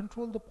cannot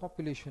control the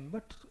population,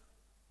 but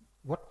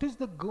what is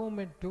the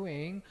government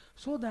doing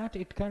so that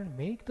it can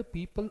make the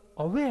people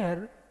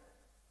aware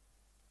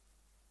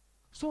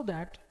so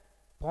that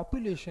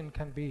population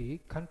can be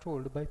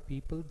controlled by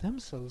people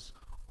themselves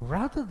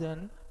rather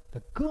than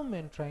the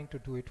government trying to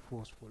do it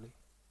forcefully.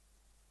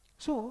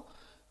 So,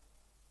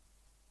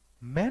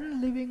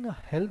 men living a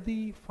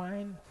healthy,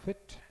 fine,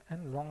 fit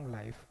and long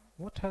life,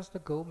 what has the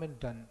government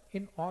done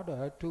in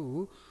order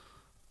to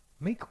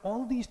make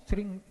all these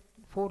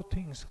four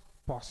things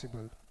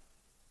possible?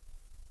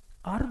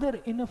 Are there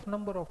enough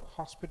number of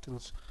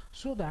hospitals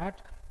so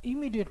that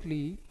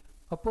immediately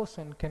a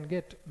person can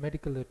get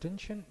medical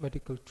attention,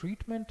 medical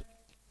treatment,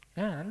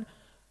 and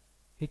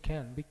he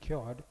can be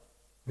cured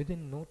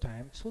within no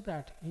time so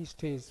that he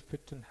stays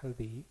fit and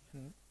healthy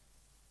and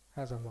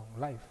has a long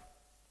life?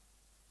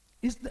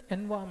 Is the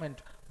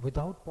environment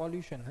without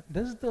pollution?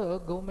 Does the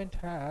government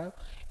have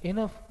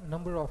enough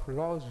number of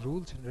laws,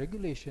 rules and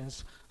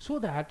regulations so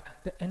that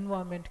the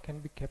environment can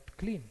be kept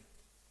clean?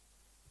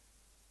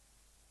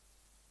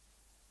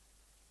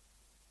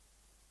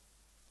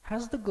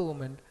 Has the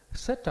government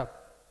set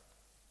up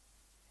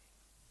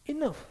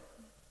enough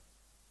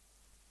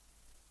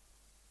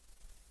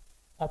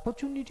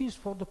opportunities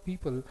for the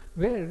people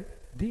where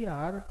they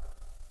are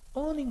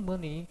earning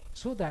money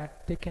so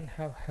that they can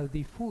have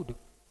healthy food?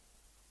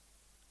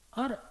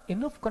 Are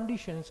enough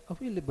conditions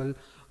available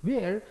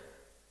where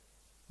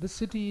the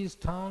cities,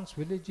 towns,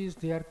 villages,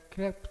 they are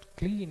kept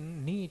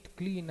clean, neat,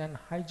 clean and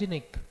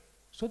hygienic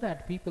so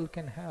that people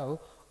can have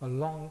a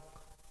long,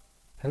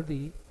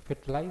 healthy,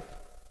 fit life?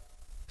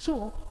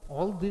 So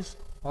all this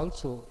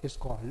also is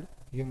called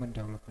human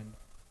development.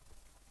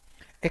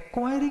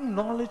 Acquiring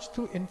knowledge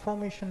through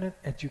information and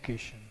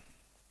education.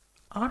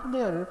 Are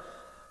there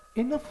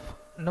enough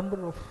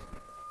number of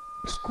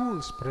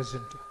schools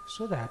present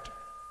so that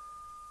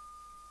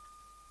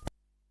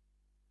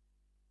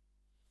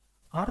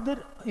Are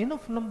there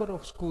enough number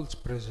of schools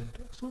present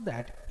so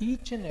that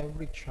each and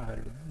every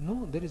child,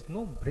 no, there is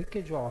no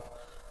breakage of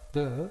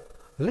the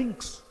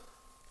links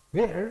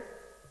where,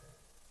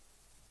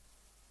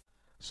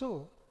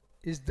 so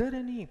is there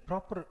any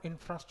proper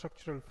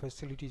infrastructural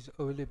facilities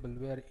available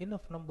where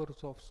enough numbers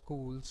of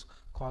schools,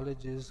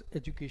 colleges,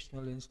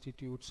 educational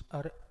institutes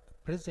are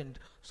present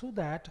so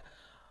that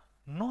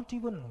not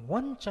even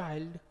one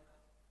child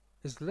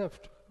is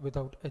left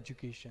without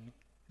education?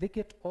 They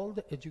get all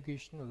the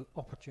educational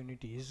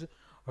opportunities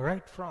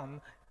right from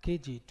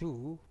KG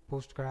to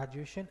post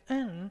graduation,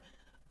 and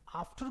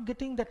after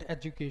getting that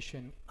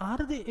education, are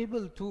they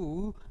able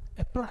to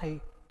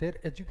apply their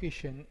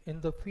education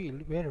in the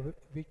field where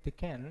which they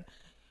can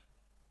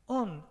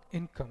earn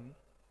income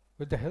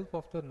with the help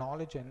of the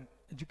knowledge and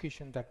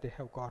education that they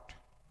have got?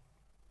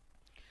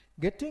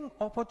 Getting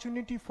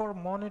opportunity for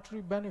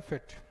monetary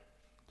benefit.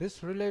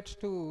 This relates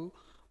to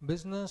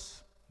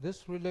business,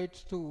 this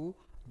relates to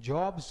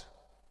jobs.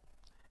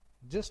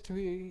 Just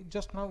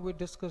now we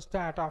discussed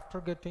that after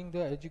getting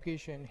the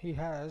education, he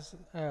has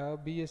a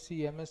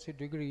BSc, MSc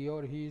degree,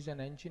 or he is an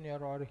engineer,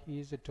 or he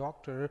is a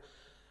doctor,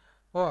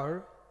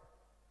 or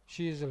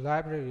she is a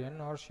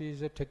librarian, or she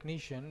is a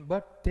technician.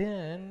 But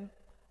then,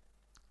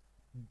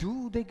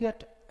 do they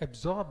get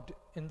absorbed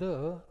in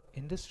the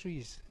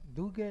industries?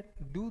 Do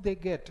they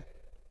get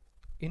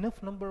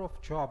enough number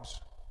of jobs,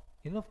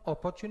 enough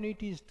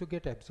opportunities to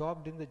get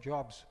absorbed in the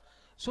jobs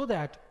so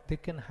that they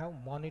can have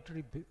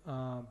monetary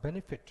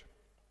benefit?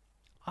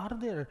 Are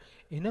there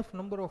enough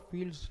number of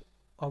fields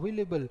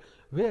available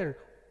where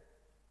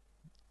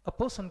a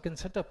person can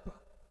set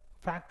up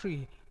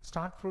factory,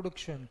 start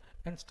production,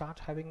 and start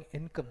having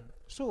income?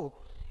 So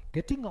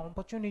getting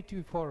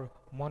opportunity for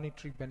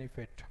monetary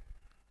benefit,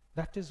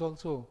 that is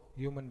also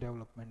human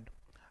development.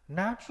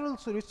 Natural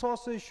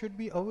resources should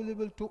be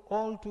available to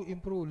all to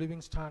improve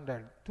living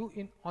standard.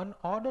 In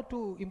order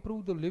to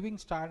improve the living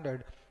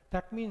standard,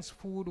 that means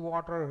food,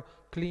 water,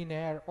 clean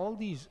air, all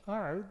these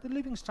are the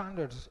living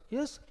standards.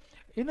 Yes,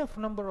 enough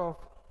number of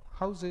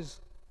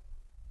houses,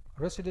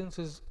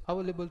 residences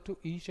available to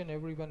each and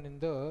everyone in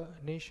the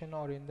nation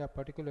or in the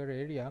particular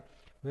area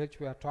which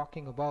we are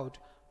talking about.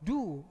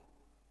 Do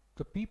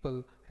the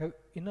people have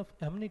enough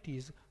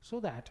amenities so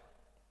that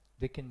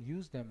they can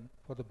use them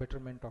for the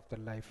betterment of their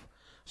life?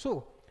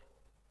 So,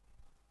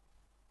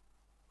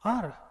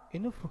 are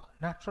enough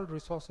natural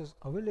resources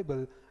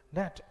available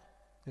that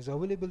is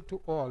available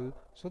to all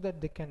so that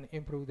they can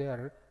improve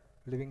their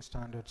living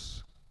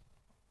standards?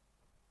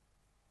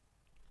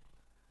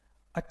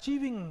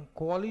 Achieving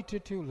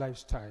qualitative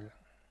lifestyle.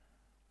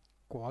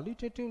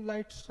 Qualitative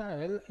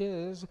lifestyle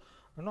is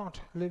not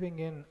living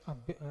in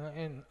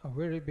a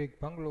very big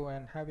bungalow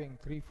and having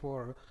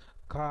 3-4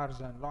 cars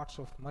and lots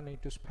of money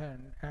to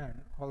spend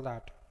and all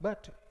that,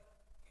 but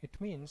it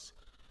means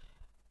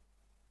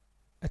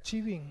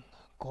achieving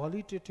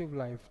qualitative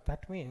life.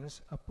 That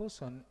means a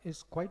person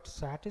is quite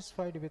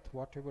satisfied with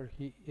whatever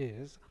he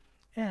is,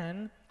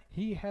 and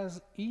he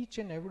has each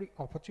and every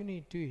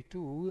opportunity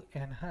to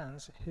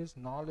enhance his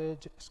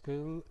knowledge,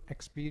 skill,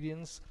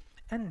 experience,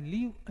 and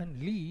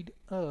lead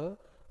a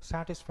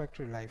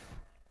satisfactory life.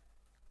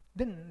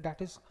 Then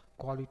that is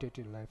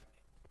qualitative life.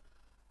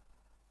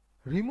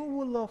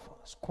 Removal of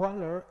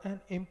squalor and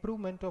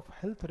improvement of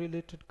health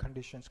related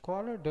conditions.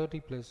 Squalor, dirty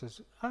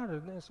places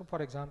are, so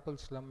for example,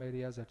 slum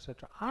areas,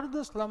 etc. Are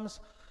the slums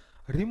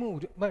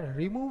removed? But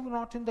remove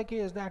not in the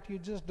case that you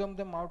just dump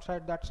them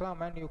outside that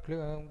slum and you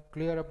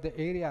clear up the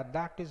area.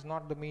 That is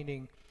not the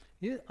meaning.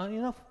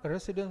 Enough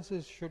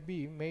residences should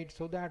be made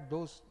so that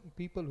those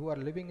people who are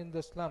living in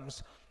the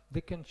slums, they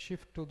can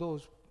shift to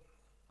those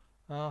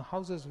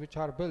houses which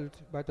are built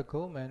by the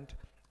government,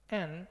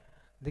 and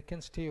they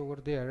can stay over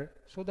there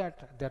so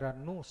that there are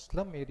no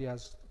slum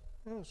areas.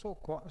 So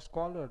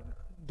squalor,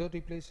 dirty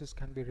places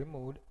can be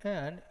removed,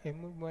 and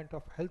improvement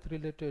of health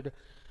related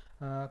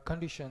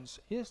conditions.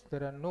 Yes,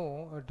 there are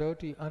no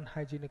dirty,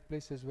 unhygienic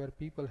places where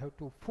people have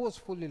to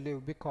forcefully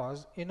live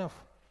because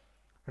enough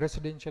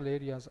residential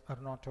areas are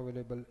not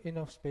available,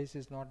 enough space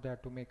is not there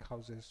to make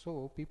houses,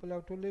 so people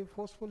have to live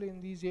forcefully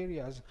in these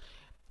areas.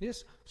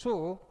 Yes,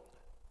 so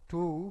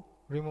to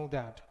remove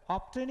that.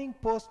 Obtaining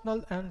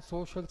personal and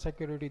social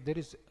security.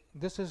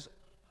 This is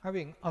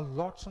having a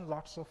lots and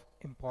lots of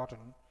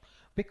important,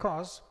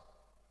 because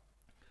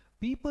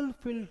people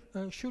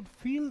should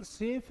feel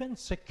safe and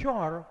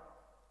secure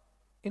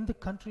in the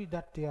country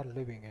that they are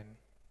living in.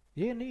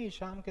 ये नहीं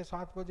शाम के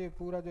 7 बजे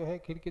पूरा जो है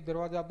खिड़की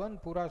दरवाजा बंद,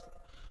 पूरा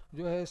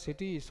जो है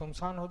सिटी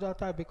सुनसान हो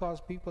जाता है,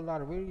 because people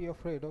are very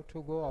afraid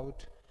to go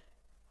out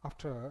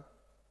after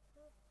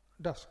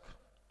dusk.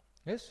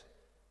 Yes,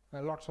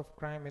 lots of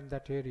crime in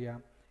that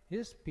area.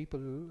 Yes,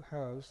 people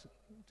have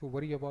to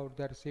worry about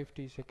their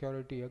safety,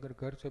 security. अगर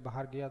घर से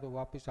बाहर गया तो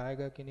वापस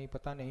आएगा कि नहीं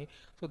पता नहीं.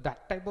 So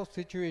that type of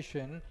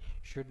situation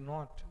should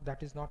not,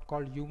 that is not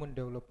called human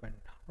development,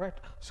 right?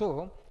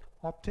 So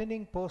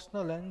obtaining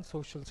personal and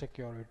social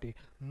security.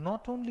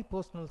 Not only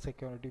personal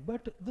security,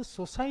 but the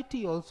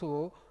society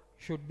also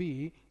should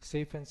be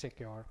safe and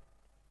secure.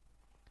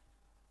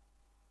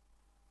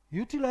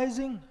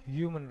 Utilizing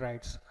human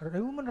rights.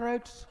 Human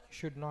rights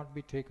should not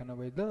be taken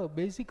away. The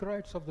basic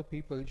rights of the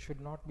people should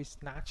not be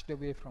snatched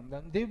away from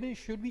them.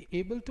 Should be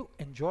able to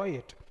enjoy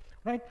it,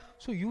 right?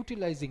 So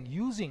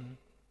using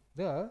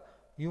the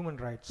human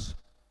rights.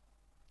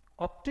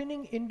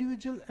 Obtaining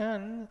individual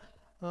and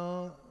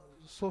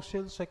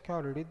social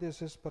security.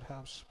 This is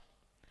perhaps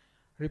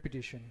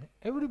repetition.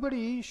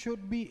 Everybody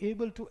should be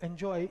able to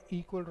enjoy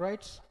equal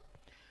rights.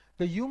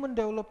 The human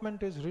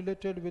development is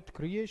related with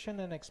creation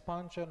and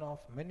expansion of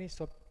many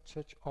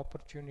such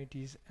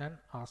opportunities and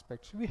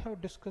aspects. We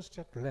have discussed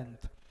at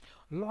length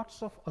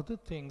lots of other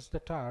things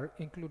that are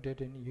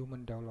included in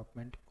human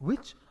development,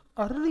 which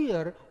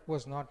earlier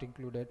was not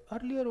included.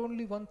 Earlier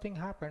only one thing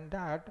happened,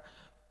 that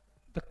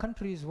the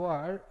countries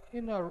were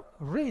in a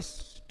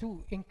race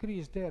to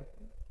increase their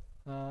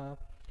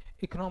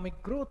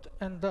economic growth,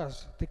 and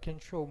thus they can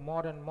show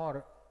more and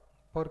more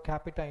per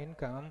capita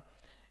income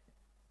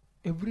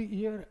every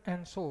year,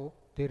 and so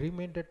they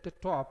remained at the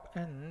top,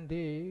 and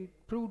they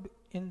proved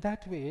in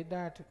that way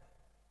that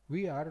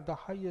we are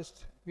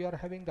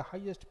having the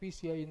highest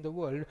PCI in the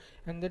world,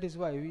 and that is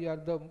why we are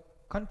the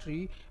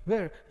country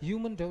where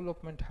human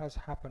development has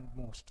happened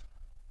most.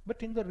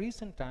 But in the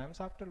recent times,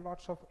 after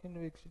lots of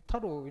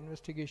thorough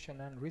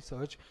investigation and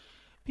research,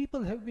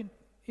 people have been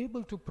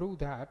able to prove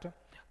that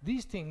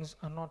these things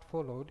are not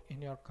followed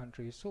in your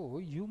country. So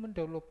human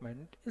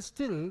development is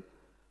still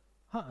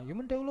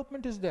human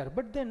development is there,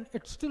 but then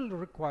it still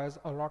requires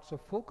a lots of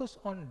focus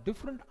on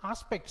different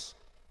aspects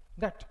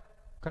that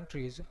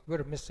countries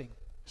were missing.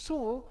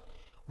 So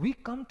we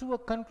come to a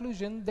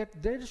conclusion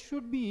that there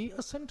should be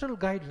a central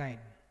guideline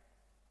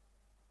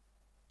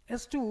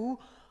as to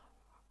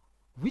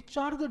which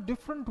are the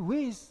different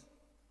ways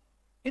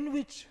in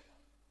which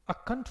a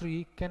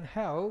country can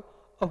have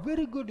a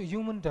very good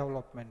human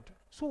development.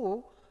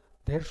 So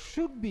there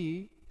should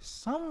be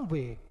some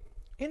way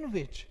in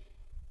which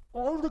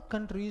all the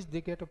countries,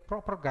 they get a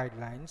proper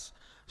guidelines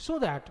so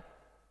that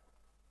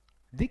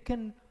they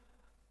can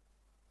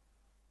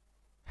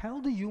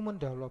have the human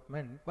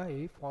development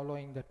by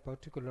following that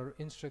particular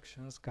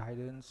instructions,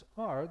 guidance,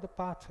 or the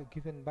path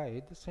given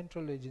by the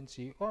central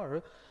agency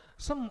or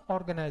some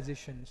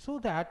organization, so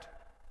that,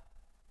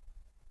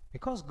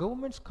 because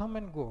governments come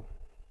and go,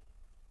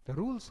 the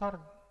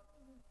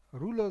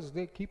rulers,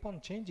 they keep on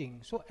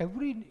changing. So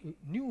every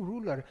new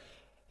ruler,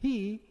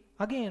 he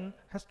again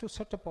has to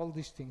set up all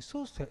these things.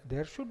 So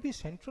there should be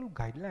central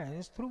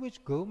guidelines through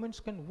which governments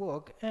can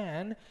work,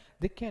 and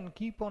they can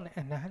keep on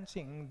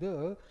enhancing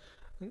the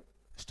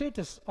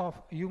status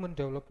of human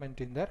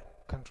development in their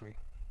country.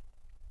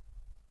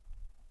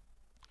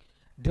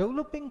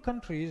 Developing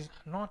countries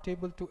not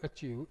able to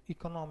achieve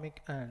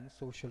economic and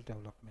social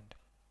development.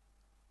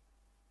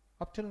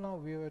 Up till now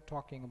we were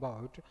talking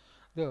about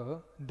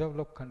the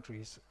developed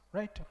countries,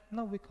 right?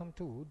 Now we come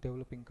to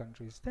developing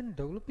countries. Then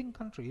developing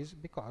countries,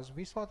 because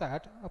we saw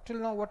that up till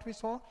now what we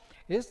saw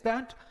is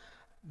that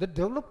the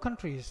developed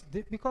countries,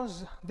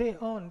 because they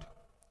earned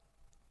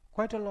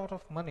quite a lot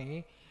of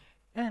money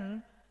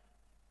and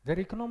their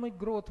economic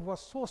growth was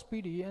so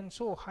speedy and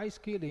so high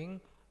scaling,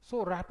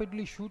 so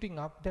rapidly shooting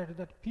up,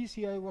 that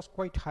PCI was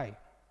quite high.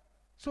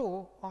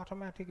 So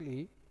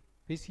automatically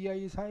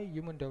PCI is high,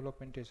 human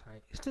development is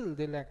high. Still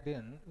they lacked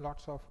in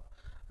lots of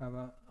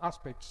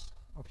aspects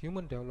of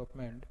human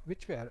development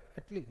which were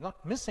at least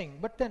not missing,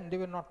 but then they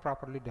were not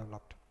properly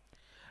developed.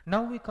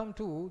 Now we come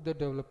to the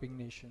developing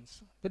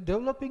nations. The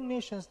developing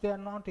nations, they are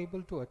not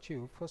able to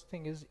achieve, first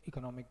thing is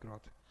economic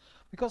growth,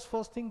 because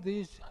first thing,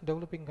 these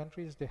developing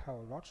countries, they have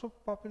lots of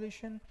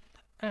population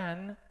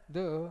and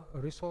the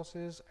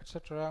resources,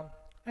 etc.,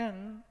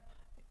 and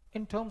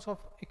in terms of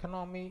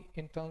economy,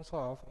 in terms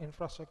of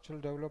infrastructural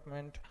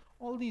development,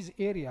 all these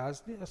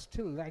areas, they are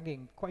still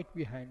lagging quite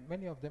behind.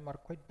 Many of them are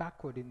quite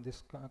backward in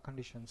these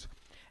conditions,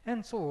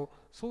 and so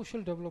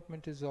social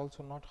development is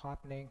also not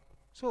happening.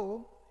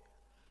 So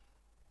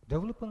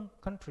developing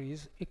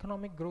countries,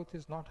 economic growth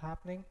is not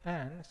happening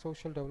and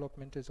social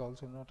development is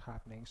also not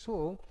happening.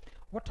 So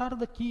what are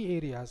the key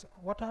areas?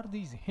 What are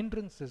these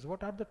hindrances?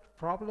 What are the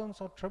problems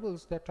or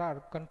troubles that are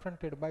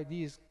confronted by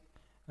these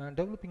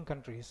developing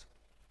countries?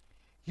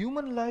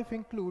 Human life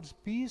includes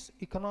peace,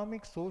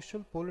 economic,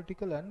 social,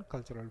 political, and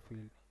cultural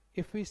field.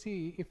 If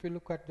we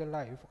look at the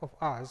life of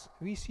us,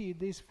 we see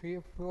these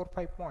 4 or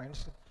 5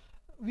 points.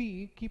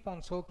 We keep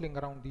on circling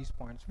around these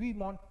points. We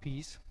want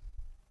peace.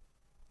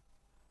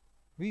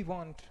 We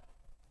want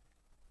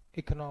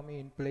economy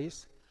in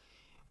place.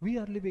 We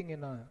are living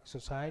in a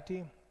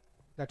society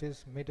that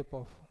is made up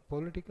of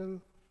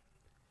political,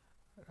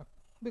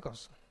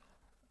 because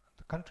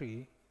the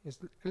country is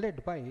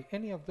led by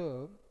any of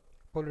the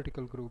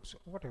political groups,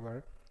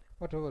 whatever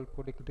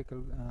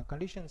political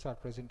conditions are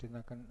present in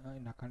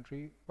a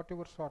country,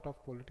 whatever sort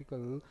of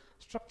political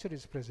structure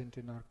is present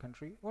in our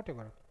country,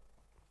 whatever.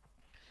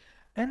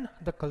 And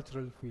the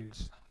cultural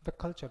fields, the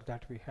culture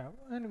that we have,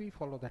 and we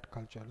follow that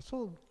culture.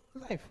 So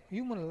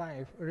human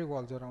life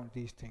revolves around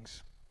these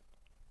things.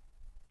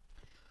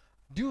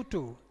 Due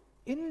to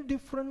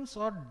indifference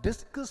or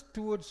disgust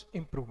towards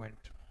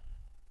improvement,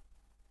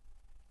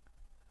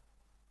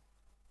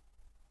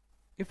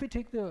 If we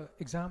take the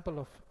example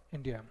of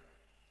India,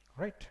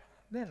 right,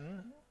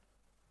 then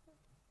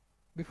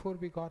before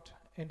we got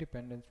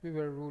independence, we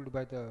were ruled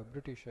by the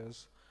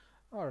Britishers,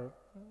 or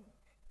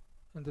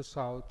in the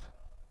south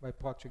by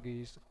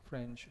Portuguese,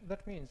 French.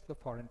 That means the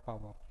foreign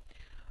power.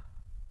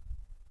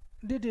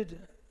 They did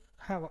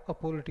have a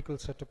political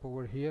setup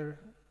over here.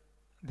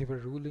 They were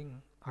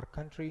ruling our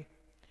country.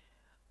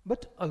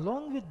 But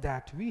along with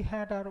that, we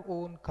had our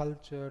own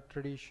culture,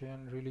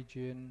 tradition,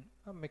 religion,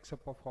 a mix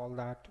up of all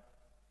that.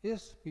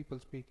 Yes, people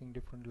speaking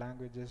different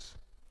languages.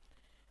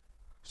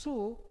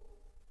 So,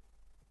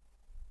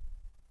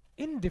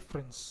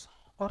 indifference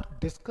or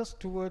disgust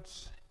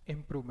towards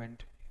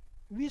improvement,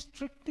 we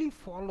strictly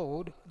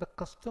followed the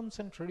customs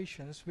and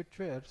traditions which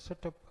were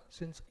set up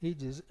since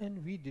ages,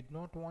 and we did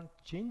not want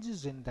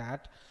changes in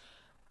that,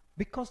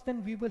 because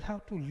then we will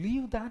have to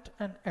leave that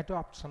and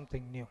adopt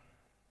something new.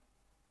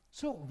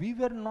 So we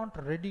were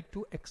not ready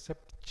to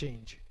accept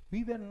change.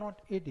 We were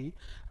not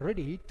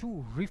ready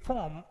to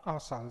reform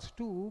ourselves,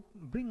 to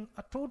bring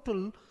a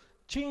total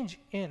change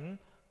in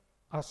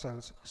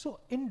ourselves. So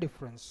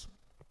indifference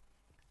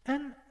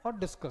and or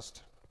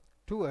disgust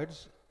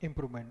towards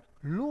improvement.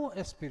 Low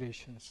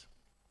aspirations.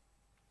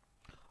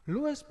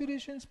 Low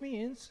aspirations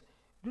means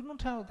do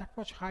not have that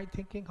much high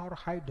thinking or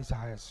high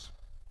desires.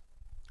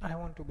 I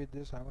want to be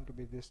this, I want to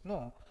be this.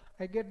 No,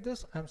 I get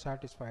this, I'm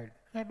satisfied.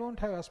 I don't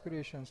have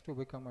aspirations to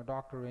become a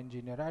doctor or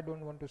engineer. I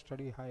don't want to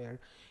study higher.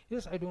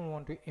 Yes, I don't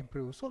want to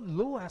improve. So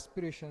low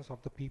aspirations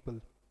of the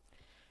people.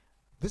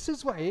 This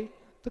is why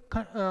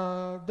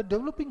the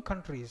developing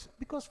countries,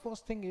 because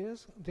first thing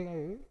is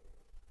they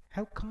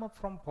have come up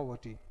from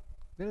poverty.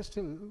 There are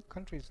still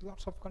countries,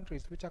 lots of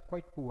countries which are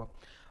quite poor,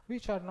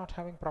 which are not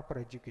having proper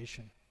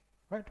education,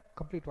 right?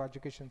 Complete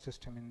education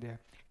system in there.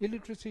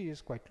 Illiteracy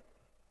is quite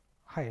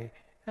high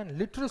and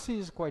literacy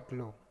is quite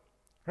low,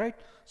 right?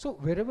 So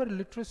wherever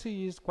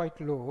literacy is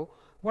quite low,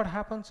 what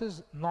happens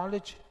is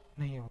knowledge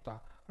nahi hota,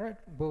 right?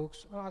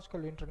 Books,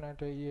 आजकल internet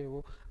है ये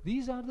वो.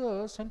 These are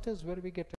the centers where we get